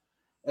 but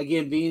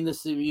again, being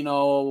this, you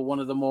know, one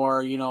of the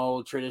more, you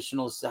know,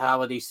 traditional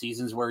holiday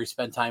seasons where we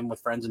spend time with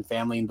friends and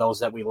family and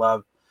those that we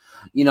love,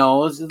 you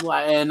know,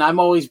 and I've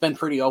always been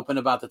pretty open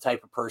about the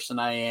type of person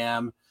I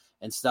am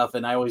and stuff,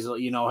 and I always,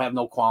 you know, have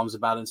no qualms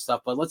about it and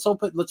stuff. But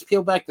let's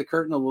peel back the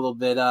curtain a little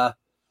bit.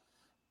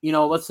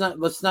 let's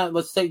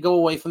go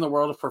away from the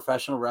world of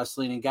professional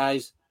wrestling, and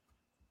guys,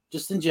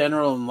 just in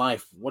general in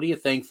life, what are you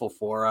thankful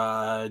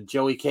for?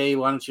 Joey K,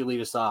 why don't you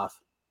lead us off?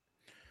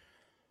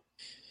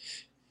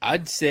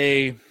 I'd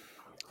say,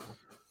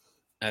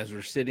 as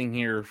we're sitting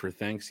here for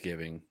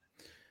Thanksgiving,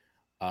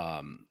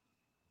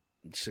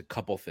 just a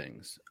couple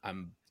things.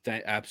 I'm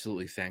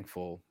absolutely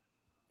thankful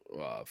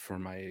for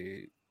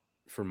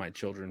my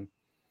children,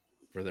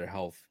 for their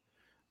health,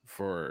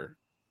 for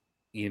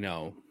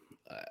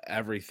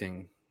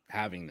everything,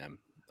 having them.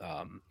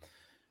 Of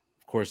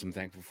course, I'm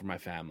thankful for my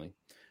family,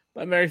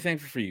 but I'm very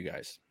thankful for you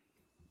guys.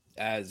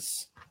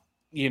 As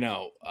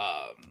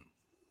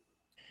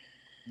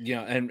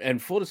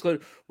and full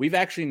disclosure, we've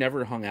actually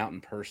never hung out in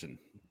person.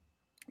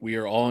 We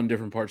are all in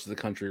different parts of the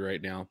country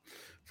right now.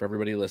 For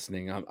everybody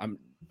listening,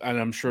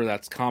 I'm sure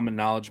that's common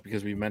knowledge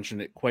because we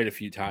mentioned it quite a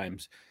few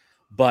times.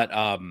 But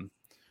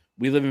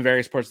we live in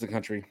various parts of the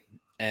country,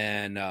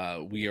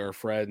 and we are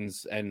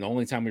friends. And the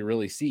only time we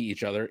really see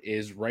each other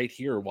is right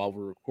here while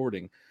we're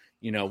recording.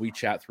 We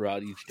chat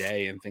throughout each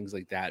day and things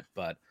like that.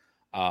 But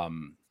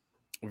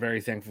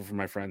very thankful for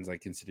my friends. I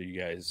consider you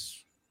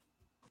guys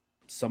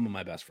some of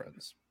my best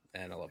friends,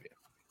 and I love you.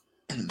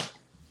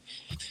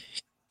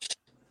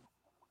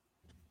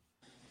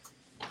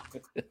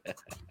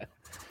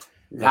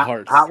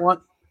 Hot one.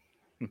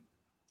 I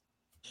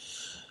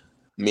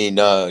mean,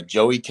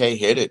 Joey K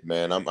hit it,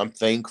 man. I'm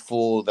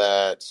thankful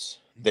that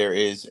there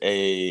is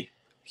a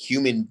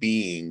human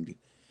being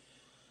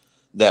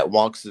that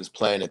walks this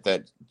planet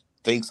that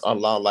thinks a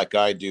lot like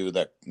I do,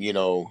 that,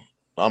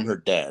 I'm her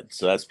dad.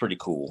 So that's pretty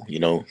cool.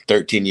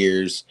 13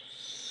 years.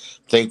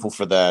 Thankful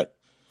for that.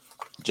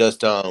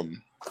 Just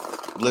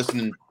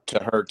listening to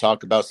her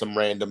talk about some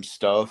random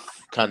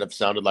stuff kind of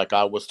sounded like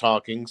I was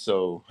talking,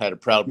 so had a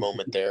proud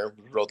moment there.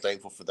 Real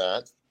thankful for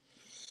that.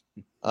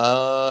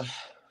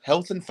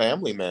 Health and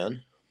family,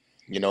 man.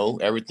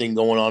 Everything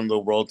going on in the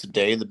world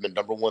today, the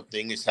number one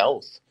thing is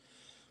health.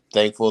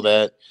 Thankful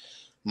that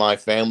my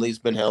family's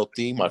been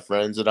healthy. My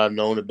friends that I've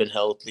known have been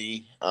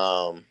healthy.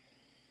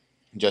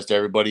 Just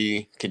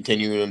everybody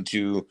continuing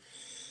to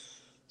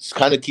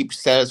kind of keep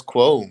status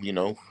quo,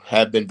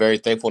 have been very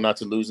thankful not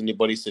to lose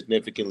anybody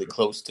significantly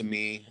close to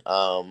me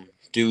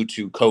due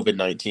to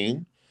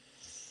COVID-19.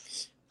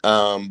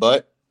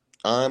 But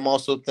I'm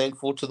also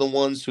thankful to the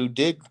ones who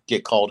did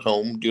get called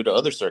home due to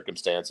other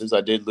circumstances. I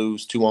did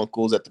lose 2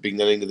 uncles at the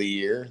beginning of the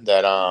year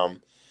that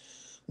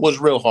was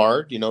real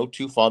hard,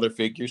 2 father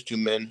figures, 2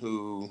 men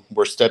who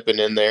were stepping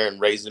in there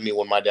and raising me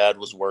when my dad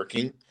was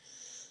working.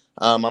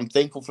 I'm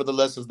thankful for the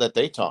lessons that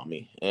they taught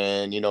me,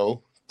 and,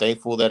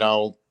 thankful that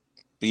I'll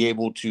be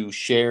able to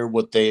share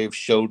what they've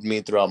showed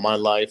me throughout my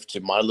life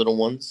to my little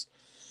ones.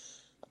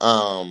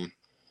 And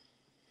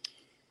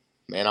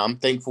I'm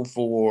thankful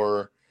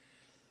for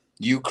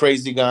you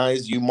crazy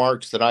guys, you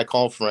marks that I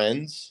call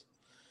friends,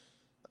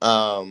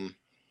 kind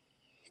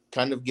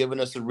of giving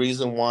us a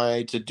reason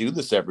why to do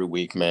this every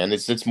week, man.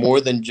 It's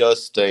more than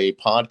just a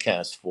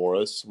podcast for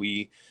us.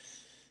 We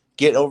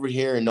get over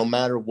here, and no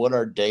matter what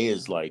our day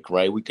is like,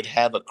 right? We could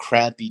have a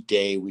crappy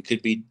day. We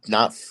could be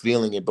not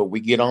feeling it, but we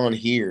get on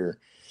here,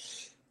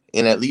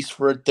 and at least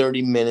for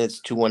 30 minutes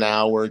to an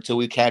hour until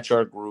we catch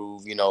our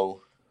groove,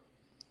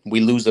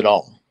 we lose it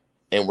all.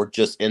 And we're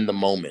just in the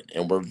moment,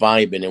 and we're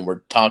vibing, and we're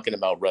talking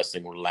about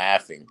wrestling. We're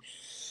laughing.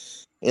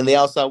 And the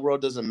outside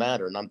world doesn't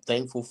matter, and I'm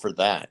thankful for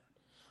that.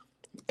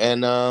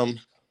 And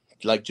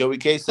like Joey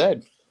K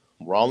said,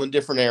 we're all in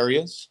different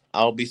areas.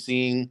 I'll be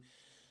seeing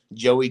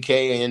Joey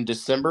K in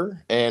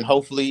December, and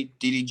hopefully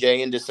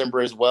DDJ in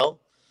December as well.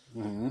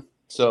 Mm-hmm.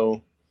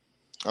 So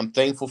I'm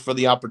thankful for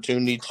the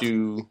opportunity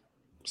to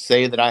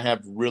say that I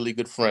have really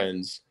good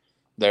friends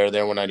that are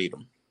there when I need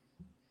them.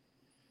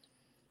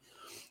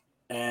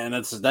 And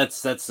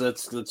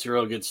that's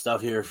real good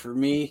stuff here for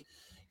me.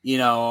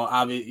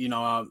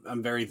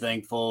 I'm very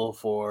thankful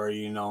for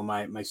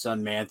my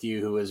son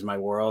Matthew, who is my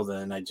world,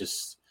 and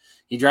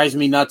he drives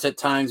me nuts at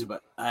times,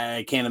 but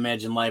I can't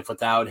imagine life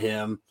without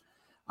him.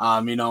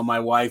 My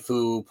wife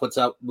who puts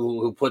up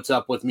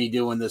with me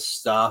doing this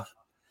stuff.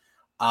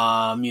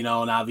 And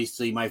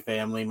obviously my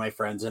family, my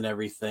friends, and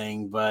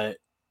everything. But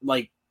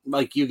like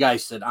you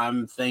guys said,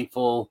 I'm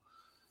thankful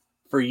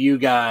for you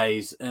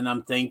guys, and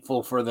I'm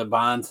thankful for the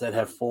bonds that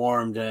have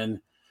formed,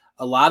 and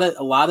a lot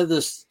of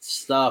this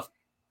stuff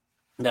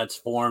that's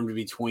formed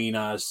between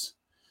us.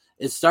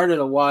 It started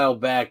a while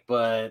back,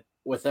 but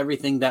with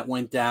everything that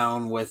went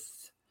down with,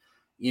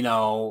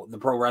 the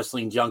Pro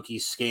Wrestling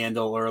Junkies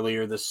scandal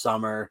earlier this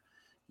summer,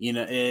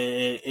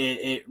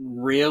 it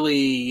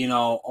really,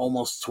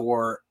 almost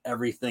tore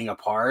everything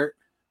apart.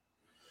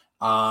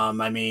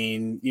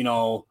 Peeling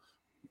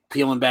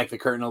back the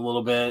curtain a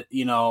little bit,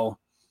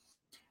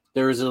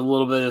 there was a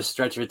little bit of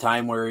stretch of a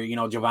time where,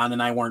 Javon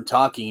and I weren't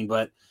talking,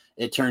 but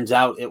it turns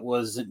out it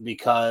wasn't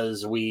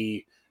because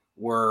we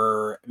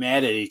were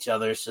mad at each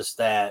other. It's just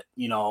that,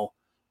 the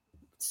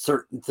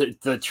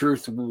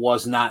truth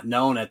was not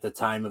known at the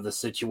time of the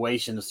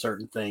situation of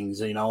certain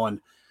things, and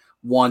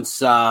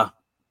once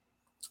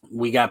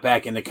we got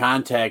back into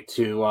contact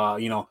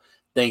to,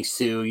 thanks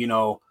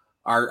to,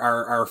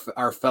 our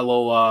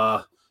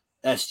fellow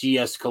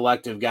SGS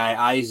collective guy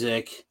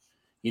Isaac,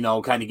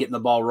 kind of getting the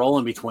ball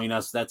rolling between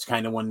us. That's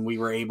kind of when we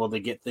were able to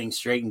get things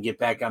straight and get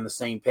back on the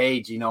same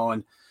page,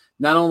 and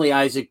not only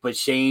Isaac, but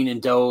Shane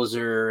and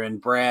Dozer and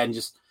Brad and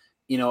just,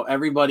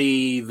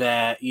 everybody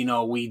that,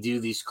 we do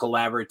these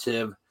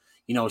collaborative,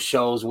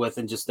 shows with,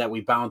 and just that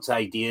we bounce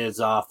ideas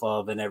off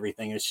of and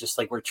everything. It's just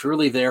like, we're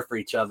truly there for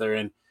each other.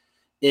 And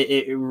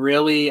it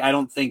really, I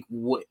don't think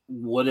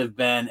would have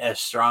been as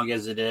strong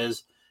as it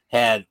is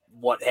had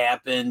what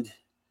happened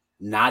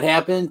not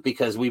happened,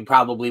 because we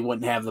probably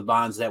wouldn't have the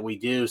bonds that we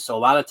do. So a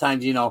lot of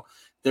times,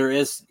 there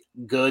is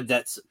good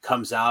that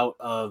comes out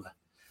of,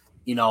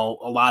 a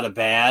lot of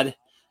bad.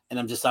 And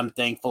I'm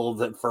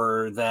thankful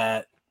for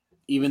that.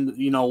 Even,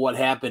 what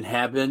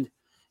happened,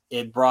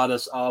 it brought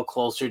us all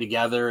closer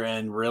together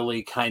and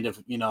really kind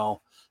of,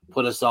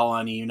 put us all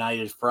on a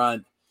united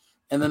front.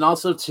 And then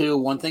also too,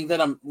 one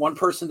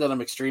person that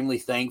I'm extremely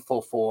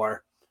thankful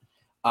for,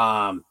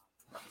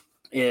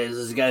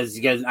 is guys,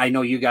 I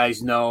know you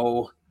guys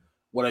know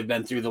what I've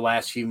been through the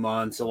last few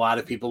months. A lot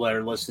of people that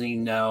are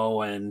listening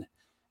know, and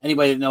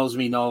anybody that knows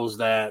me knows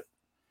that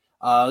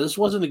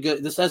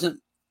this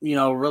hasn't,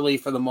 really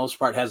for the most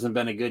part hasn't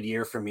been a good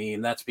year for me.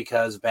 And that's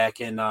because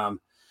back in the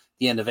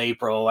end of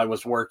April, I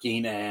was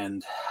working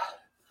and,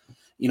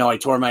 I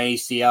tore my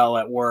ACL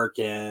at work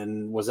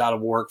and was out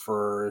of work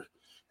for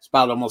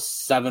about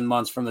almost 7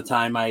 months from the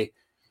time I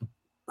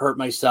hurt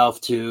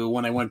myself to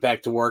when I went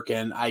back to work.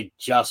 And I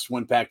just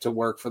went back to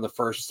work for the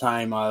first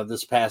time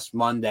this past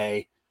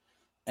Monday.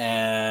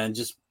 And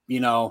just,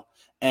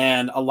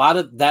 and a lot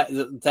of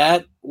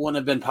that wouldn't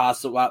have been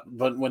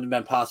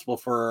possible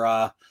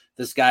for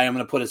this guy. I'm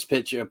going to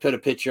put a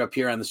picture up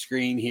here on the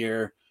screen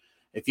here.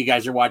 If you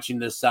guys are watching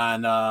this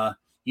on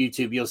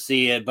YouTube, you'll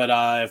see it.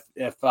 But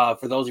if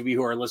for those of you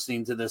who are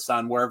listening to this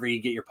on wherever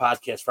you get your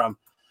podcast from,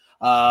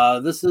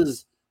 this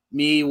is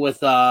me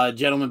with a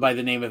gentleman by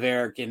the name of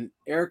Eric. And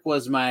Eric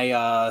was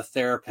my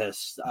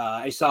therapist.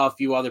 I saw a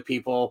few other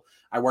people.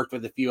 I worked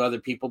with a few other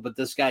people, but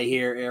this guy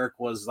here, Eric,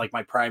 was like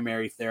my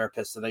primary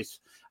therapist that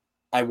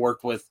I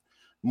worked with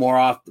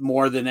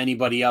more than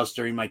anybody else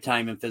during my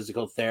time in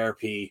physical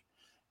therapy.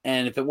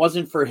 And if it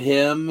wasn't for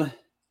him,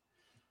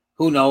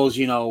 who knows,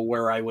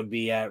 where I would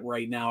be at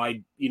right now.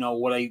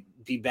 Would I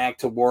be back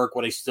to work?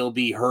 Would I still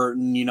be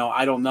hurting?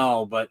 I don't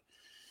know, but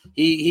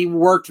he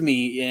worked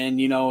me. And,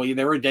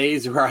 there were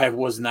days where I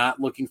was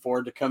not looking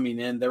forward to coming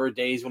in. There were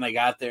days when I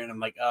got there and I'm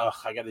like, oh,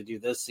 I got to do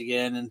this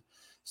again and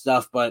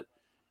stuff. But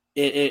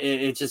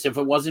it just, if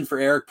it wasn't for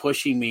Eric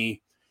pushing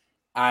me,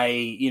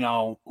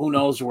 who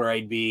knows where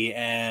I'd be.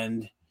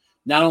 And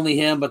not only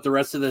him, but the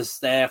rest of the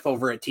staff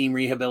over at Team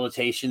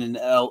Rehabilitation in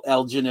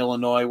Elgin,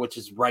 Illinois, which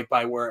is right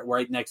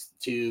next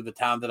to the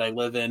town that I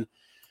live in.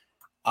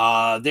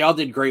 They all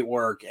did great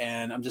work.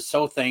 And I'm just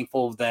so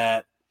thankful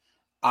that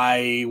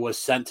I was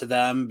sent to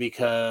them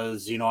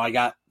because, I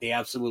got the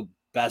absolute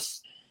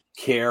best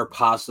care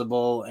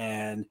possible,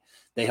 and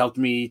they helped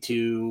me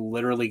to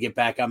literally get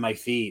back on my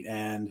feet.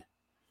 And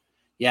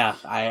yeah,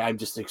 I'm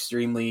just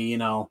extremely,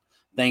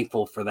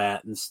 thankful for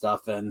that and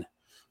stuff and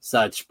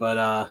such.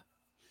 But,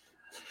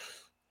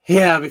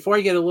 yeah, before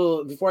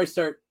I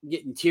start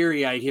getting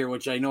teary eyed here,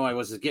 which I know I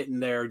was getting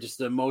there, just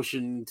the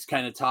emotions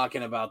kind of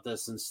talking about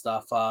this and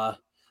stuff. So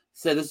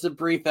this is a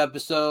brief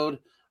episode.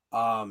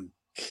 And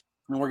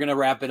we're going to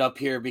wrap it up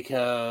here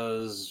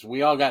because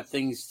we all got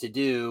things to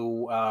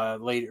do,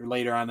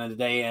 later on in the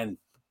day. And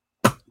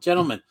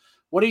gentlemen,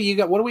 what are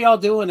we all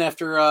doing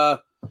after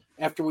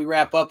we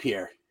wrap up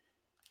here?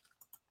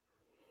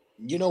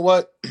 You know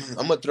what?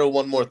 I'm going to throw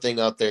one more thing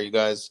out there, you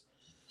guys.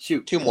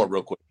 Shoot. Two more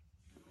real quick.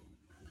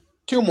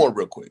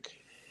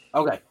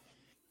 Okay.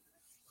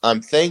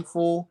 I'm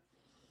thankful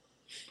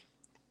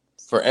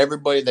for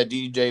everybody that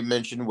DJ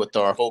mentioned with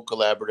our whole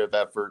collaborative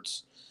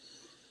efforts.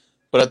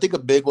 But I think a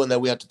big one that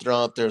we have to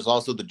throw out there is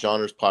also the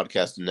Johners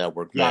Podcasting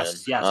Network, man.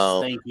 Yes,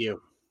 thank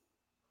you.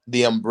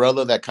 The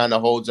umbrella that kind of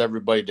holds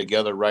everybody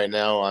together right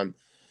now. I'm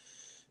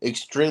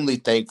extremely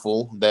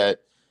thankful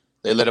that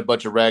they let a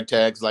bunch of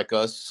ragtags like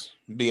us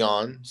be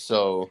on.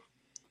 So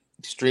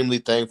extremely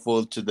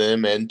thankful to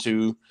them and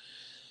to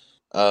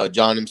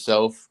John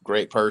himself,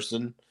 great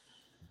person.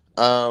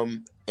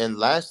 And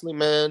lastly,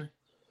 man,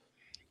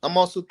 I'm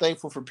also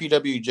thankful for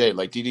PWJ,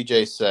 like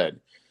DDJ said.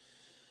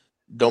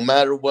 No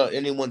matter what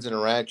anyone's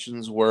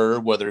interactions were,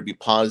 whether it be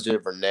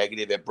positive or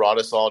negative, it brought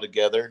us all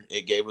together.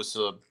 It gave us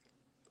an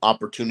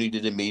opportunity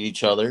to meet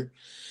each other.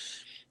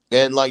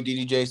 And like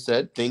DDJ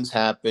said, things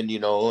happen,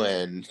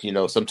 and,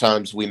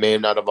 sometimes we may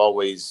not have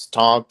always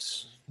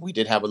talked. We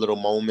did have a little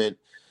moment.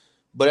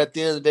 But at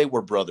the end of the day,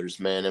 we're brothers,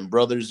 man. And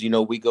brothers,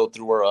 we go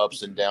through our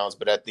ups and downs.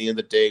 But at the end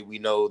of the day, we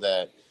know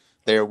that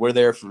we're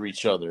there for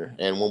each other.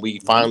 And when we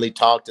finally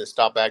talked and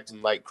stopped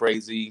acting like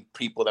crazy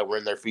people that were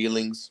in their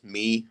feelings,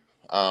 me,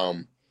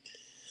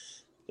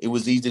 it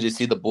was easy to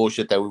see the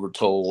bullshit that we were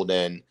told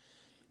and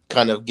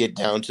kind of get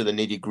down to the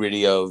nitty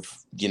gritty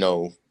of,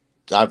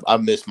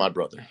 I've missed my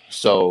brother.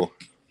 So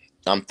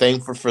I'm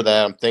thankful for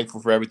that. I'm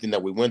thankful for everything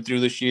that we went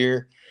through this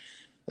year.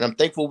 And I'm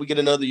thankful we get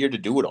another year to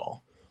do it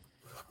all.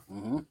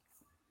 Mm-hmm.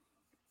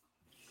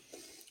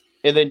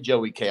 And then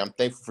Joey K. I'm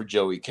thankful for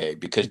Joey K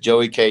because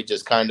Joey K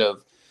just kind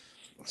of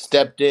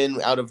stepped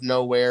in out of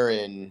nowhere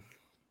and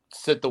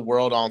set the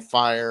world on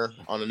fire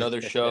on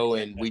another show.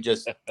 And we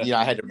just,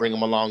 I had to bring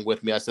him along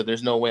with me. I said,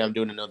 there's no way I'm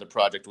doing another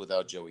project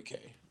without Joey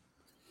K.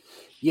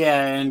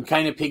 Yeah, and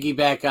kind of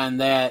piggyback on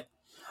that,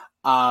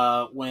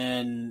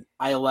 when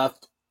I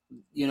left,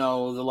 the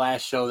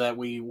last show that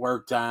we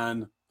worked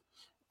on,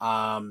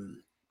 and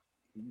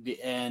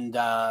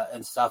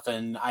stuff,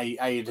 and I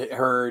had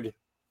heard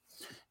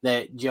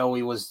that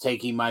Joey was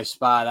taking my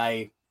spot.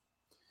 I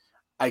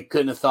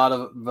couldn't have thought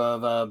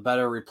of a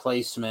better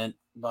replacement,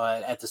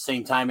 but at the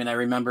same time, and I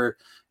remember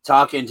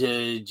talking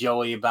to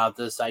Joey about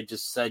this, I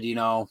just said,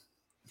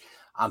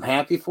 I'm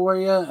happy for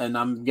you, and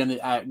I'm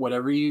gonna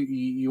whatever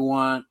you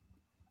want.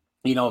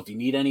 If you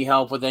need any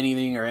help with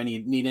anything or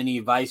need any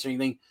advice or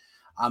anything,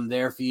 I'm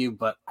there for you.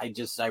 But I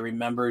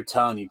remember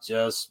telling you,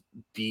 just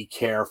be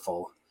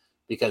careful,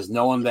 because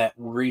knowing that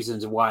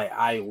reasons why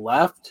I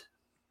left,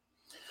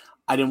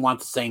 I didn't want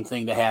the same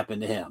thing to happen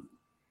to him,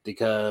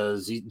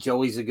 because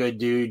Joey's a good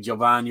dude.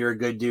 Jovan, you're a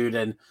good dude.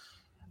 And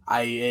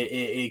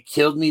it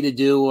killed me to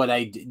do what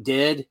I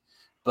did,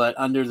 but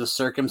under the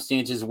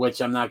circumstances,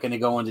 which I'm not going to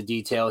go into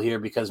detail here,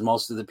 because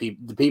most of the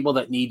people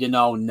that need to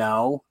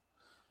know,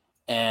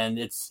 and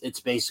it's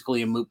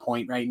basically a moot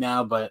point right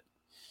now, but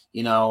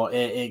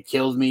it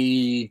killed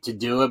me to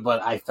do it,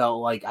 but I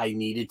felt like I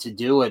needed to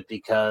do it,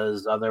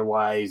 because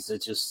otherwise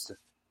it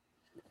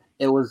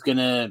was going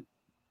to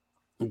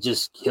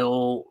just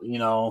kill,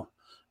 the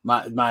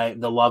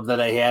love that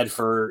I had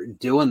for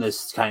doing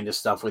this kind of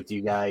stuff with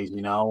you guys,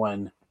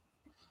 and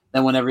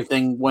then when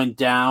everything went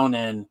down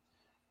and,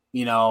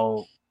 we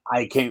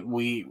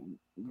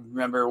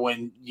remember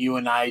when you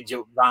and I,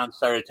 John,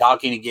 started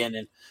talking again,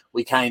 and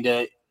we kind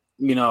of,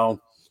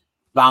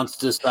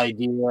 bounced this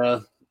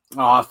idea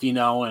off,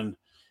 and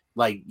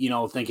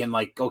thinking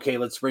like, okay,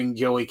 let's bring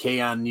Joey K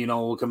on,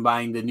 we'll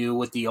combine the new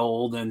with the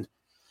old and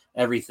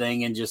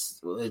everything, and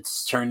just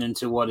it's turned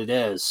into what it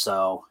is.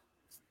 So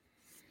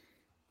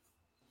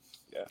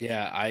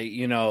yeah,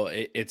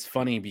 it's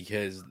funny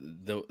because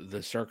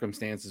the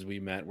circumstances we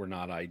met were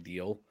not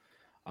ideal,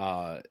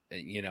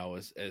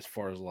 as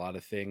far as a lot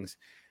of things,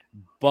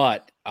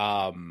 but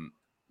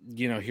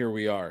here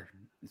we are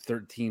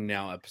 13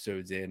 now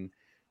episodes in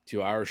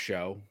to our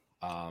show,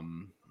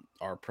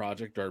 our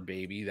project, our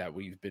baby that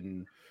we've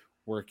been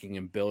working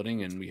and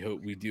building, and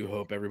we do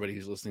hope everybody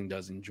who's listening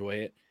does enjoy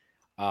it.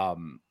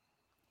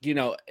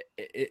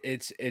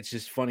 It's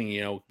just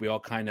funny, we all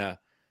kind of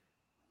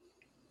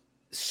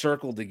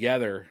circled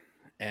together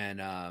and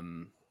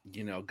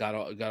got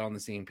on the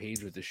same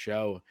page with the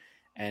show,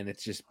 and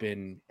it's just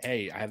been,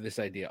 hey, I have this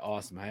idea,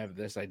 awesome, I have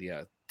this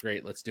idea,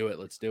 great, let's do it,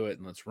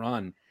 and let's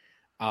run.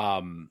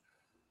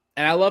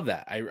 And I love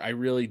that. I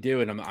really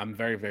do, and I'm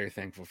very, very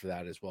thankful for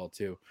that as well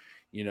too.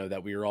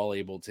 That we were all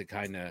able to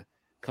kind of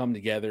come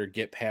together,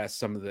 get past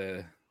some of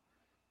the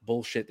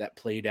bullshit that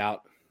played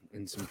out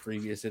in some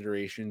previous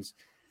iterations.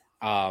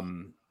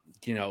 The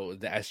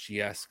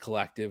SGS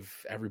collective,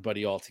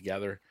 everybody all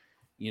together.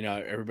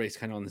 Everybody's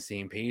kind of on the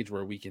same page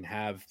where we can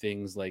have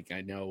things like,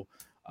 I know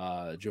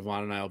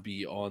Jovan and I will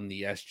be on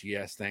the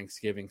SGS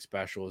Thanksgiving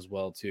special as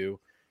well too.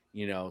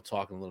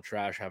 Talking a little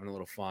trash, having a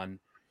little fun.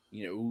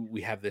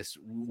 We have this,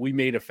 we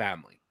made a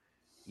family,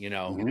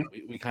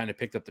 Mm-hmm. we kind of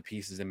picked up the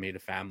pieces and made a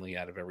family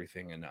out of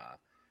everything. And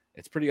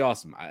it's pretty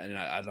awesome.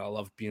 I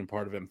love being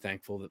part of it. I'm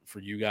thankful for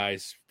you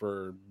guys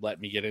for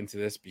letting me get into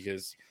this,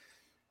 because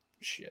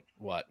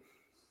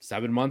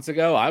 7 months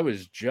ago, I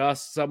was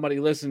just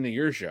somebody listening to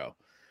your show.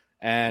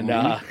 And,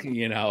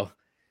 Mm-hmm.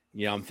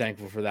 I'm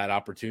thankful for that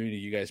opportunity.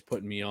 You guys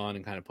putting me on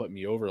and kind of putting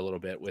me over a little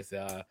bit with,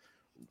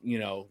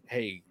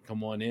 hey,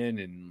 come on in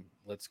and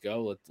let's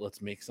go.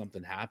 Let's make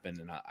something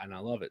happen. And I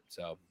love it.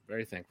 So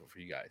very thankful for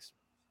you guys.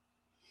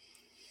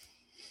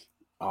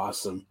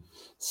 Awesome.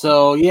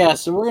 So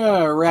we're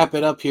gonna wrap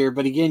it up here.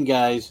 But again,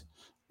 guys,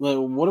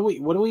 what are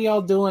we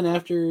all doing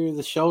after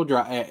the show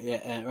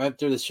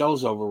after the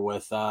show's over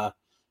with?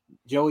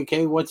 Joey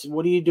K, what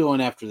are you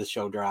doing after the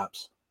show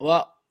drops?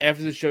 Well,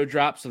 after the show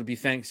drops, it'll be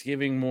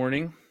Thanksgiving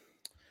morning.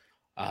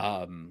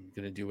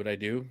 Gonna do what I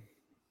do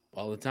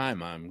all the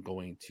time. I'm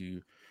going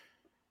to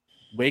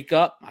wake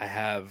up. I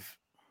have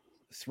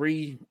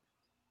 3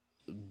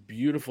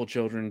 beautiful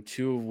children,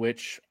 2 of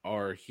which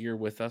are here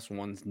with us.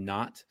 One's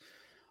not.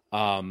 So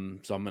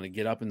I'm going to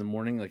get up in the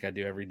morning like I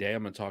do every day.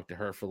 I'm going to talk to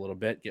her for a little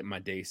bit, get my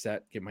day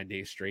set, get my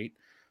day straight.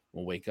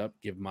 We'll wake up,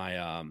 give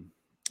my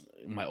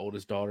my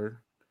oldest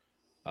daughter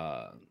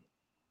a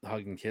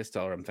hug and kiss,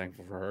 tell her I'm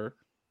thankful for her.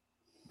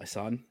 My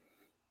son,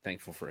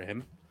 thankful for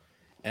him.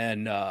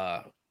 And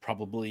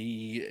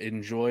probably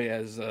enjoy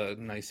as a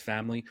nice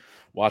family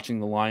watching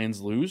the Lions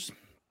lose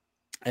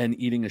and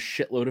eating a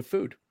shitload of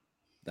food.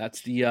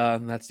 That's the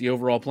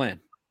overall plan.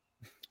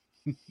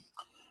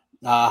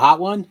 Hot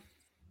one?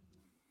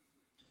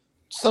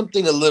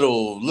 Something a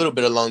little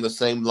bit along the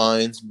same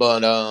lines,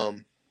 but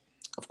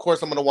of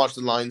course I'm gonna watch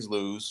the Lions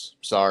lose.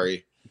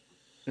 Sorry.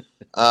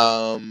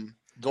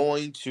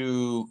 Going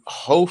to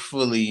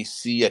hopefully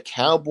see a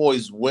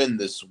Cowboys win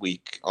this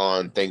week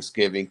on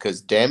Thanksgiving because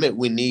damn it,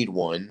 we need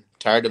one.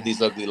 Tired of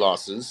these ugly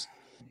losses.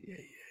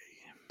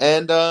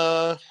 And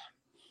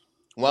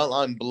while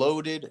I'm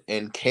bloated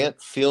and can't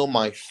feel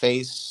my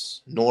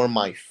face nor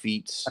my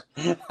feet,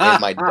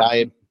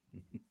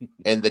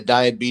 and the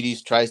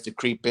diabetes tries to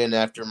creep in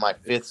after my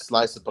 5th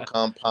slice of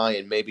pecan pie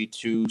and maybe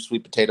 2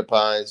 sweet potato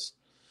pies,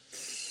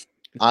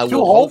 I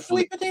will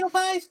hopefully sweet potato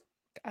pies.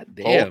 God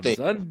damn,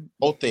 son.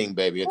 Whole thing,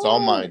 baby. It's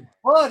all mine.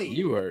 Buddy.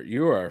 You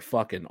are a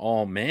fucking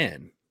all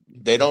man.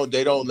 They don't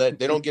get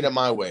in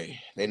my way.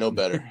 They know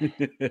better.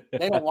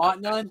 They don't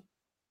want none.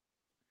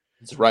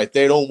 That's right.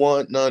 They don't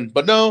want none.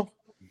 But no.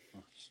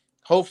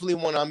 Hopefully,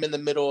 when I'm in the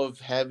middle of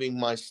having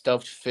my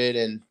stuffed fit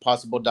and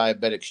possible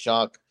diabetic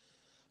shock,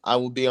 I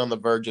will be on the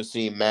verge of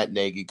seeing Matt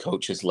Nagy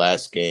coach his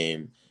last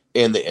game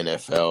in the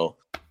NFL.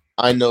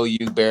 I know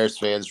you Bears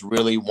fans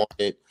really want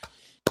it.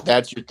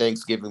 That's your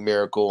Thanksgiving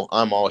miracle.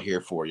 I'm all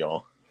here for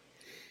y'all.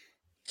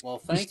 Well,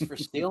 thanks for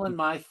stealing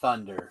my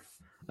thunder.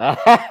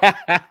 It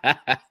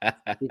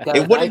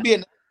wouldn't be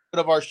an episode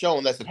of our show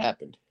unless it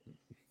happened.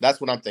 That's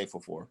what I'm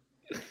thankful for.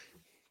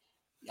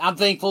 I'm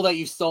thankful that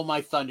you stole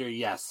my thunder.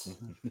 Yes.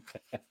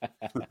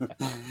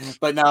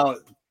 But now,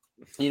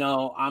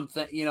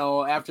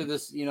 after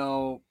this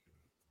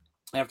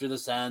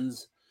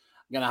ends,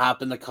 I'm going to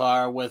hop in the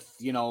car with,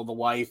 the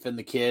wife and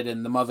the kid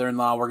and the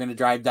mother-in-law. We're going to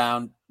drive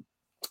down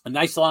a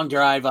nice long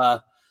drive,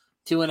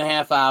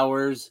 2.5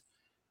 hours,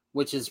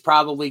 which is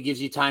probably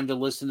gives you time to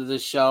listen to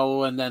this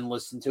show and then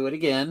listen to it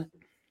again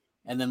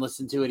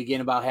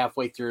about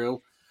halfway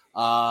through.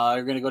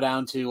 You're going to go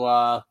down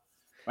to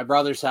my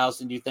brother's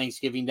house and do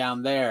Thanksgiving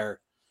down there.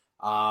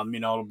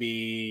 It'll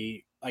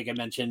be, like I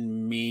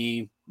mentioned,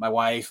 me, my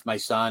wife, my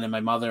son, and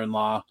my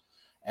mother-in-law.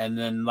 And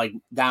then, like,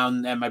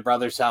 down at my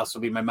brother's house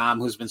will be my mom,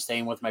 who's been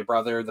staying with my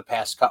brother the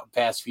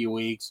past few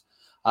weeks.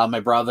 My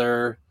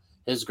brother,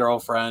 his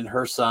girlfriend,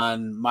 her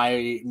son,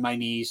 my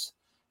niece,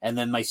 and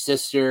then my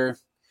sister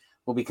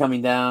will be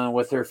coming down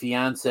with her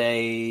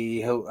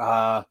fiance, who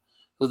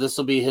this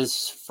will be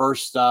his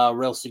first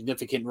real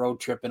significant road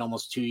trip in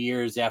almost 2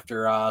 years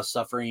after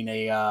suffering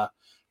a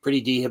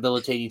pretty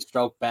debilitating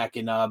stroke back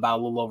in about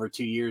a little over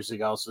 2 years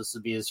ago. So this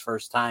will be his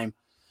first time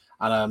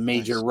on a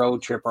major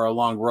road trip or a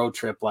long road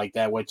trip like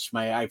that, which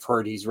I've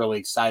heard he's really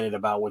excited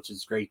about, which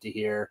is great to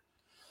hear.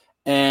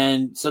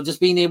 And so just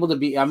being able to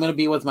I'm going to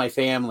be with my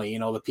family,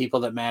 the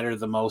people that matter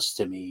the most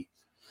to me.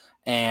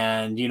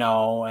 And,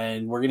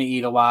 and we're going to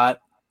eat a lot.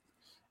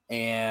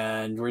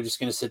 And we're just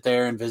going to sit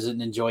there and visit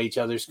and enjoy each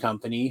other's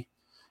company.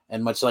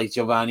 And much like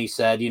Giovanni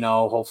said,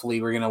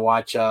 hopefully we're going to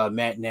watch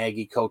Matt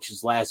Nagy coach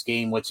his last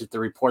game, which if the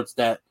reports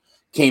that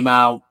came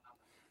out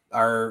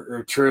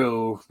are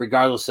true,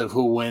 regardless of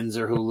who wins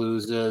or who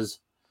loses,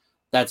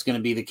 that's going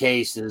to be the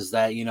case, is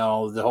that,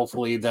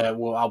 hopefully that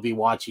I'll be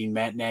watching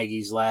Matt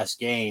Nagy's last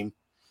game.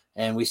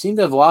 And we seem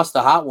to have lost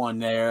the hot one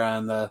there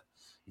on the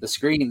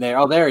screen there.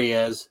 Oh, there he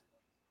is.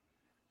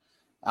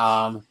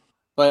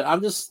 But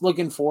I'm just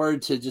looking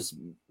forward to just,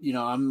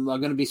 I'm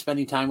going to be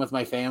spending time with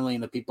my family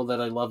and the people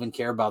that I love and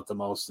care about the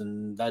most.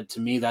 And that, to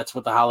me, that's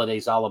what the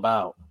holiday's all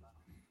about.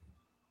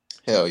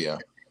 Hell yeah.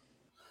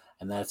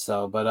 And that's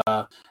so.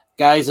 But,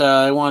 guys,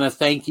 I want to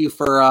thank you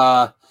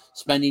for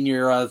spending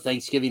your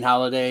Thanksgiving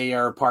holiday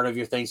or part of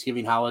your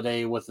Thanksgiving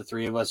holiday with the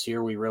three of us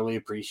here. We really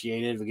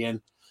appreciate it.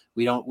 Again,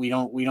 we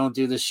don't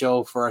do this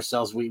show for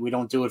ourselves. We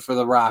don't do it for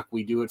The Rock.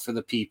 We do it for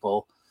the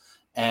people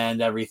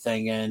and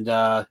everything.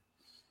 And,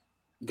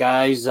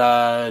 guys,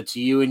 to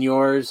you and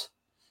yours,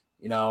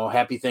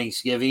 happy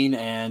Thanksgiving,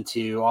 and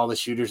to all the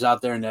shooters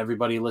out there and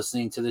everybody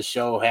listening to the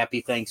show,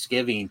 happy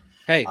Thanksgiving.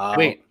 Hey,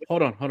 wait,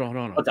 hold on.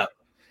 What's up?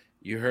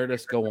 You heard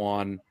us go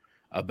on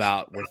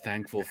about we're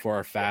thankful for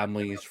our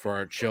families, for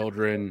our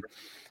children,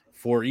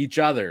 for each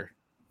other,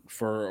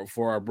 for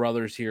our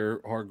brothers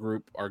here, our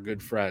group, our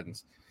good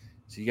friends.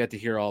 So you get to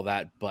hear all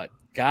that, but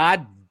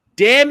God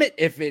damn it,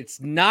 if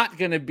it's not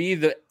going to be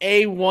the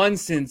A1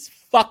 since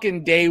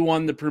fucking day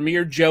one, the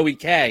premier Joey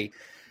K,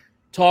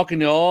 talking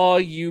to all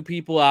you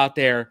people out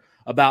there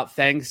about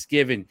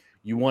Thanksgiving.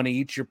 You want to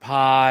eat your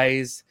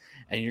pies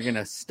and you're going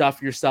to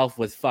stuff yourself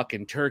with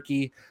fucking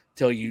turkey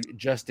till you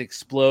just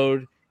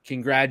explode.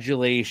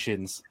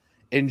 Congratulations.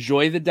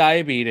 Enjoy the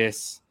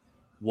diabetes.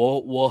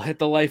 We'll hit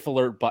the life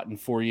alert button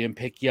for you and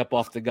pick you up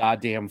off the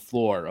goddamn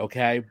floor,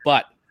 okay?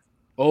 But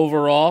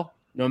overall,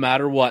 no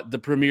matter what, the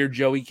premier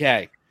Joey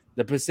K,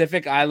 the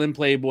Pacific Island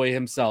Playboy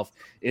himself,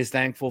 is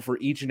thankful for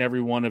each and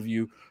every one of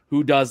you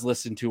who does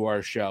listen to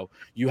our show.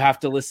 You have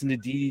to listen to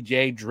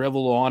DDJ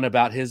drivel on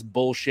about his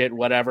bullshit,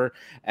 whatever,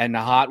 and the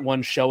hot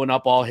one showing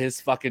up all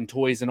his fucking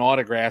toys and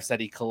autographs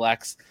that he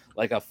collects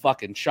like a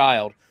fucking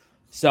child.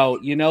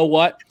 So, you know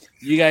what?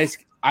 You guys,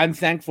 I'm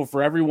thankful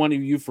for every one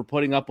of you for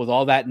putting up with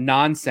all that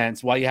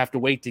nonsense while you have to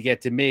wait to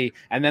get to me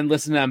and then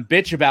listen to them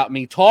bitch about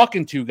me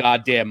talking too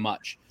goddamn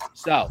much.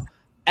 So,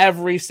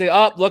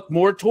 look,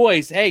 more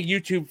toys. Hey,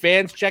 YouTube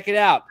fans, check it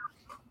out.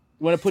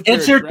 You want to put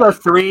insert the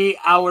 3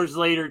 hours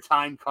later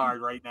time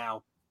card right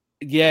now.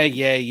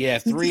 Yeah.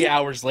 3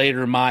 hours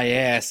later, my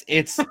ass.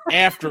 It's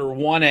after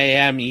 1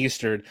 a.m.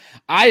 Eastern.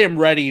 I am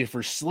ready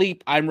for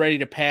sleep. I'm ready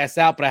to pass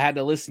out, but I had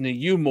to listen to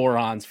you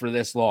morons for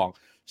this long.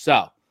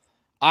 So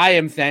I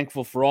am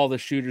thankful for all the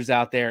shooters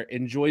out there.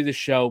 Enjoy the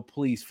show.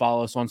 Please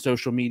follow us on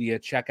social media.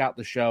 Check out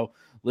the show.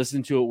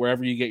 Listen to it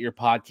wherever you get your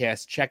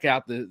podcasts. Check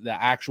out the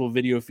actual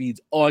video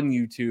feeds on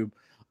YouTube.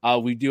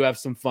 We do have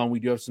some fun. We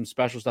do have some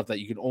special stuff that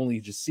you can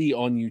only just see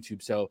on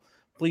YouTube. So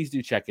please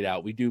do check it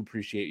out. We do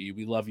appreciate you.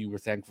 We love you. We're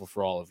thankful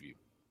for all of you.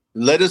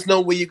 Let us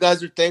know what you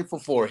guys are thankful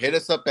for. Hit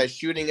us up at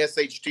Shooting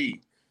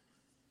SHT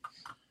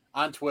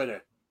on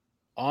Twitter.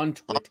 On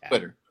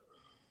Twitter.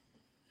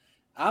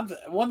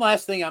 One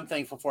last thing I'm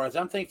thankful for is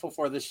I'm thankful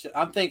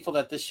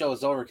that this show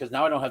is over because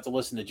now I don't have to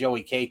listen to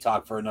Joey K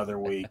talk for another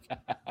week.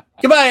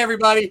 Goodbye,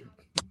 everybody.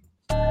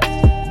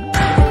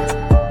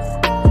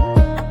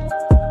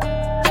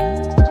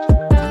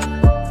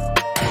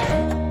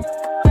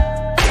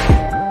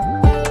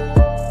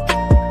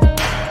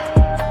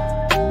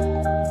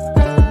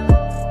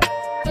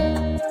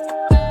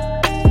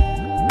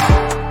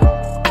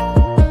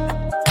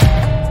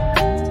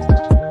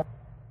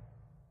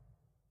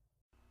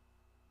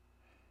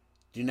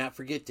 Do not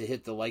forget to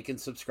hit the like and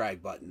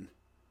subscribe button.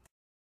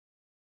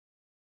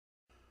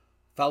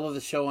 Follow the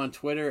show on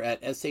Twitter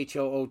at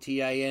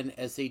SHOOTINSHT,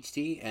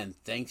 and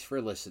thanks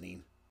for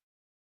listening.